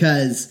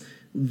because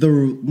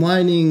the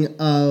lining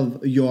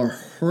of your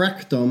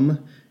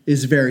rectum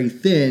is very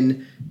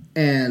thin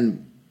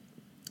and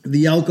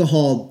the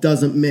alcohol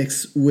doesn't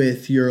mix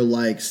with your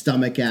like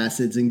stomach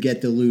acids and get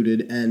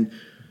diluted, and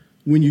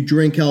when you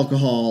drink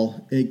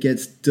alcohol, it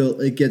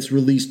gets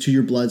released to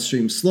your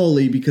bloodstream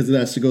slowly because it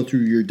has to go through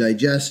your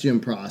digestion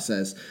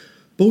process.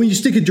 But when you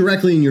stick it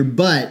directly in your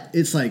butt,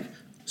 it's like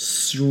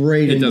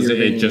straight in your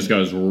vein. It just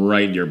goes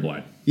right in your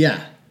blood.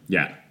 Yeah.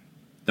 Yeah.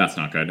 That's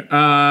not good.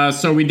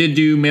 So we did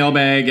do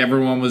mailbag.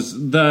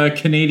 The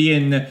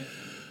Canadian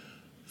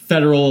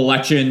federal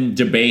election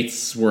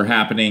debates were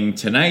happening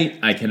tonight.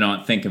 I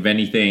cannot think of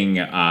anything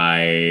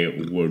I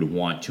would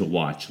want to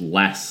watch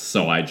less,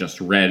 so I just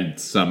read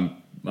some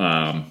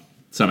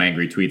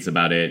angry tweets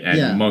about it,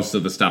 and most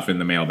of the stuff in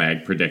the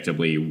mailbag,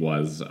 predictably,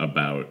 was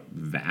about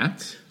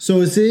that. So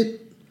is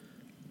it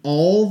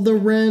all the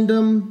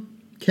random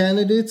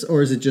candidates,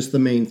 or is it just the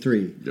main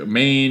 3?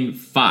 Main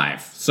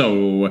 5.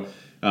 So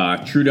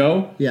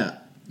Trudeau, Yeah.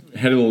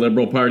 head of the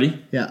Liberal Party.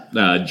 Yeah.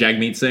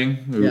 Jagmeet Singh,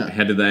 who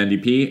head of the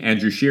NDP.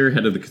 Andrew Scheer,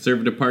 head of the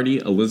Conservative Party.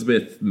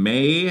 Elizabeth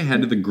May,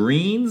 head of the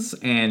Greens.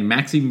 And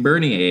Maxime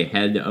Bernier,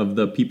 head of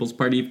the People's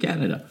Party of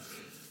Canada.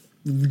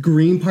 The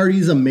Green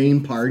Party's a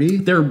main party?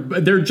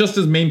 They're just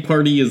as main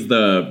party as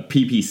the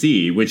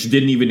PPC, which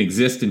didn't even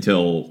exist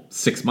until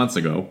 6 months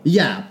ago.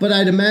 Yeah, but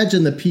I'd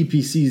imagine the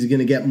PPC is going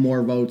to get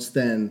more votes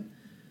than...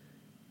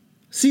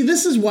 See,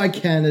 this is why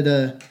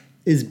Canada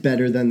is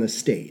better than the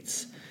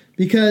States.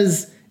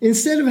 Because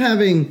instead of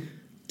having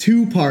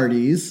 2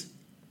 parties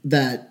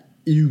that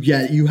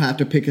you have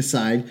to pick a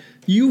side,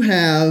 you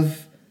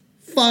have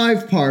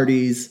 5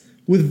 parties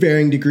with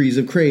varying degrees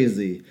of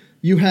crazy.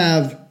 You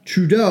have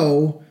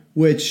Trudeau,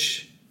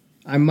 which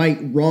I might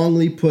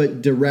wrongly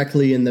put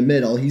directly in the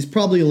middle. He's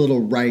probably a little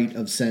right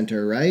of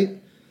center,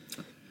 right?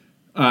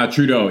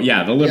 Trudeau,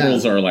 yeah, the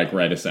Liberals are like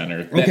right of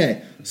center.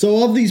 Okay,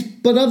 so of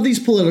these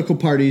political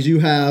parties,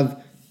 you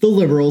have the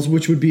Liberals,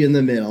 which would be in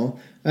the middle,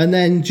 and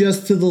then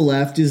just to the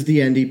left is the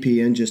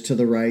NDP, and just to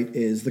the right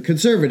is the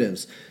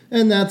Conservatives.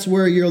 And that's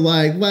where you're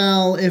like,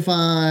 well, if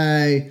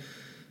I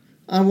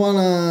want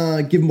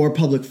to give more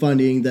public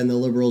funding than the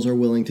Liberals are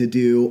willing to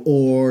do,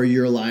 or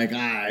you're like,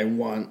 I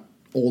want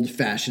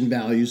old-fashioned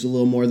values a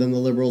little more than the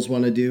Liberals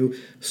want to do.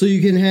 So you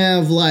can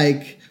have,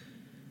 like,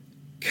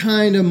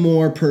 kind of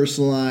more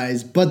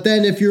personalized. But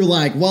then if you're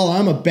like, well,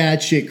 I'm a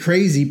batshit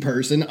crazy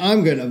person,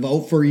 I'm going to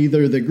vote for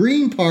either the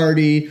Green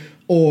Party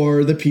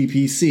or the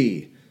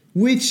PPC.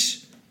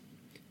 Which,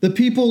 the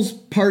People's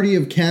Party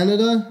of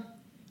Canada,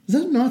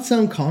 does that not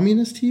sound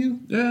communist to you?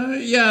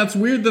 Yeah, it's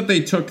weird that they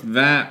took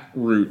that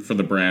route for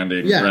the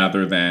branding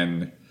rather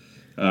than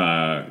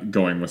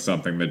going with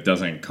something that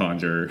doesn't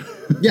conjure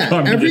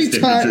every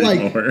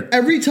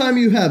time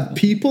you have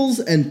peoples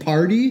and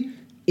party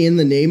in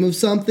the name of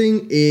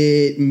something,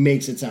 it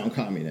makes it sound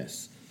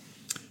communist.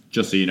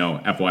 Just so you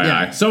know, FYI.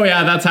 Yeah. So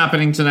yeah, that's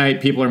happening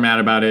tonight. People are mad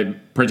about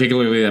it,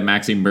 particularly that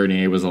Maxime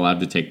Bernier was allowed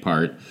to take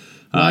part.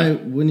 Why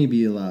wouldn't he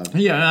be allowed?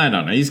 Yeah, I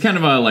don't know. He's kind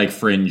of a like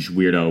fringe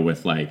weirdo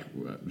with like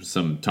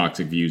some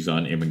toxic views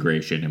on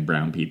immigration and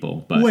brown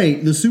people. But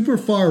wait, the super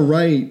far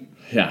right.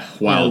 Yeah,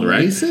 wild,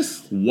 right?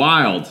 Racist?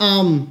 Wild.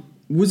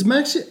 Was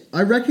Max?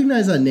 I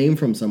recognize that name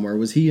from somewhere.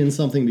 Was he in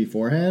something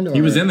beforehand? Or?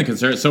 He was in the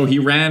Conservative. So he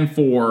ran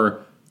for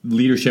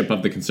leadership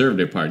of the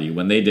Conservative Party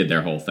when they did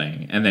their whole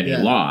thing, and then he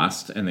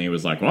lost, and then he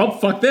was like, "Well,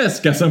 fuck this.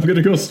 Guess I'm going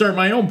to go start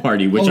my own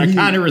party," which I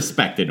kind of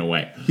respect in a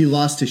way. He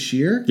lost to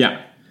Scheer?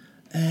 Yeah.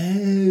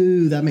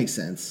 Oh, that makes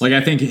sense. Like,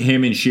 I think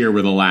him and Scheer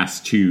were the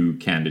last 2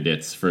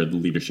 candidates for the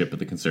leadership of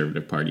the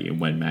Conservative Party, and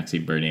when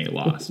Maxime Bernier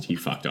lost, he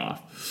fucked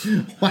off.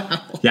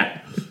 Wow.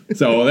 Yeah.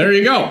 So there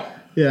you go.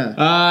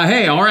 Yeah.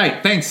 Hey, all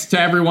right. Thanks to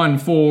everyone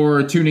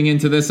for tuning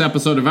into this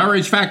episode of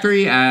Outrage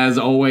Factory. As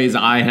always,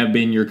 I have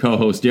been your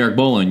co-host, Derek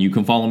Bolin. You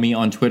can follow me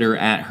on Twitter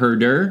at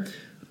Herder.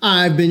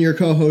 I've been your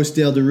co-host,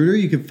 Dale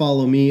DeRuiter. You can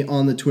follow me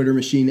on the Twitter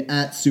machine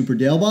at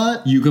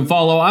SuperDaleBot. You can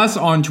follow us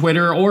on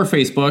Twitter or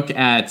Facebook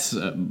at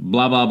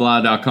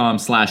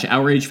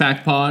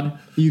blablabla.com/OutrageFactPod.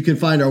 You can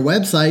find our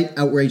website,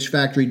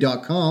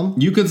 OutrageFactory.com.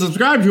 You can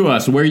subscribe to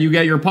us where you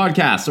get your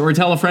podcasts, or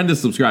tell a friend to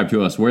subscribe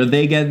to us where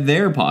they get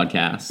their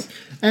podcasts.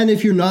 And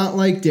if you're not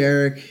like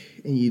Derek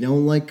and you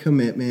don't like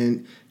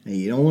commitment and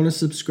you don't want to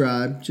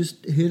subscribe,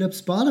 just hit up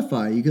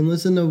Spotify. You can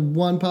listen to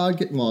one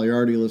podcast. Well, you're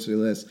already listening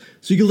to this.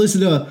 So you can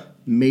listen to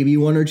maybe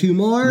 1 or 2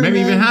 more. Maybe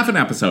even half an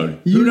episode.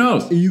 Who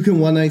knows? You can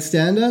one night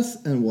stand us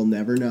and we'll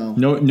never know.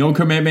 No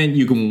commitment.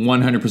 You can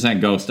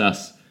 100% ghost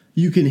us.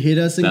 You can hit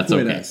us and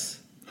quit us.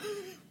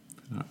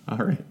 All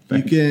right.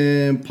 Thanks. You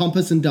can pump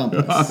us and dump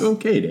us.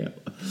 Okay, Dale.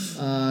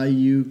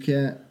 You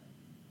can...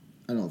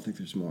 I don't think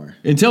there's more.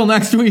 Until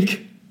next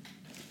week.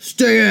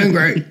 Stay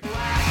angry.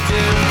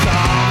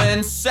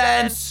 Common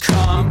sense,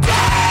 come down.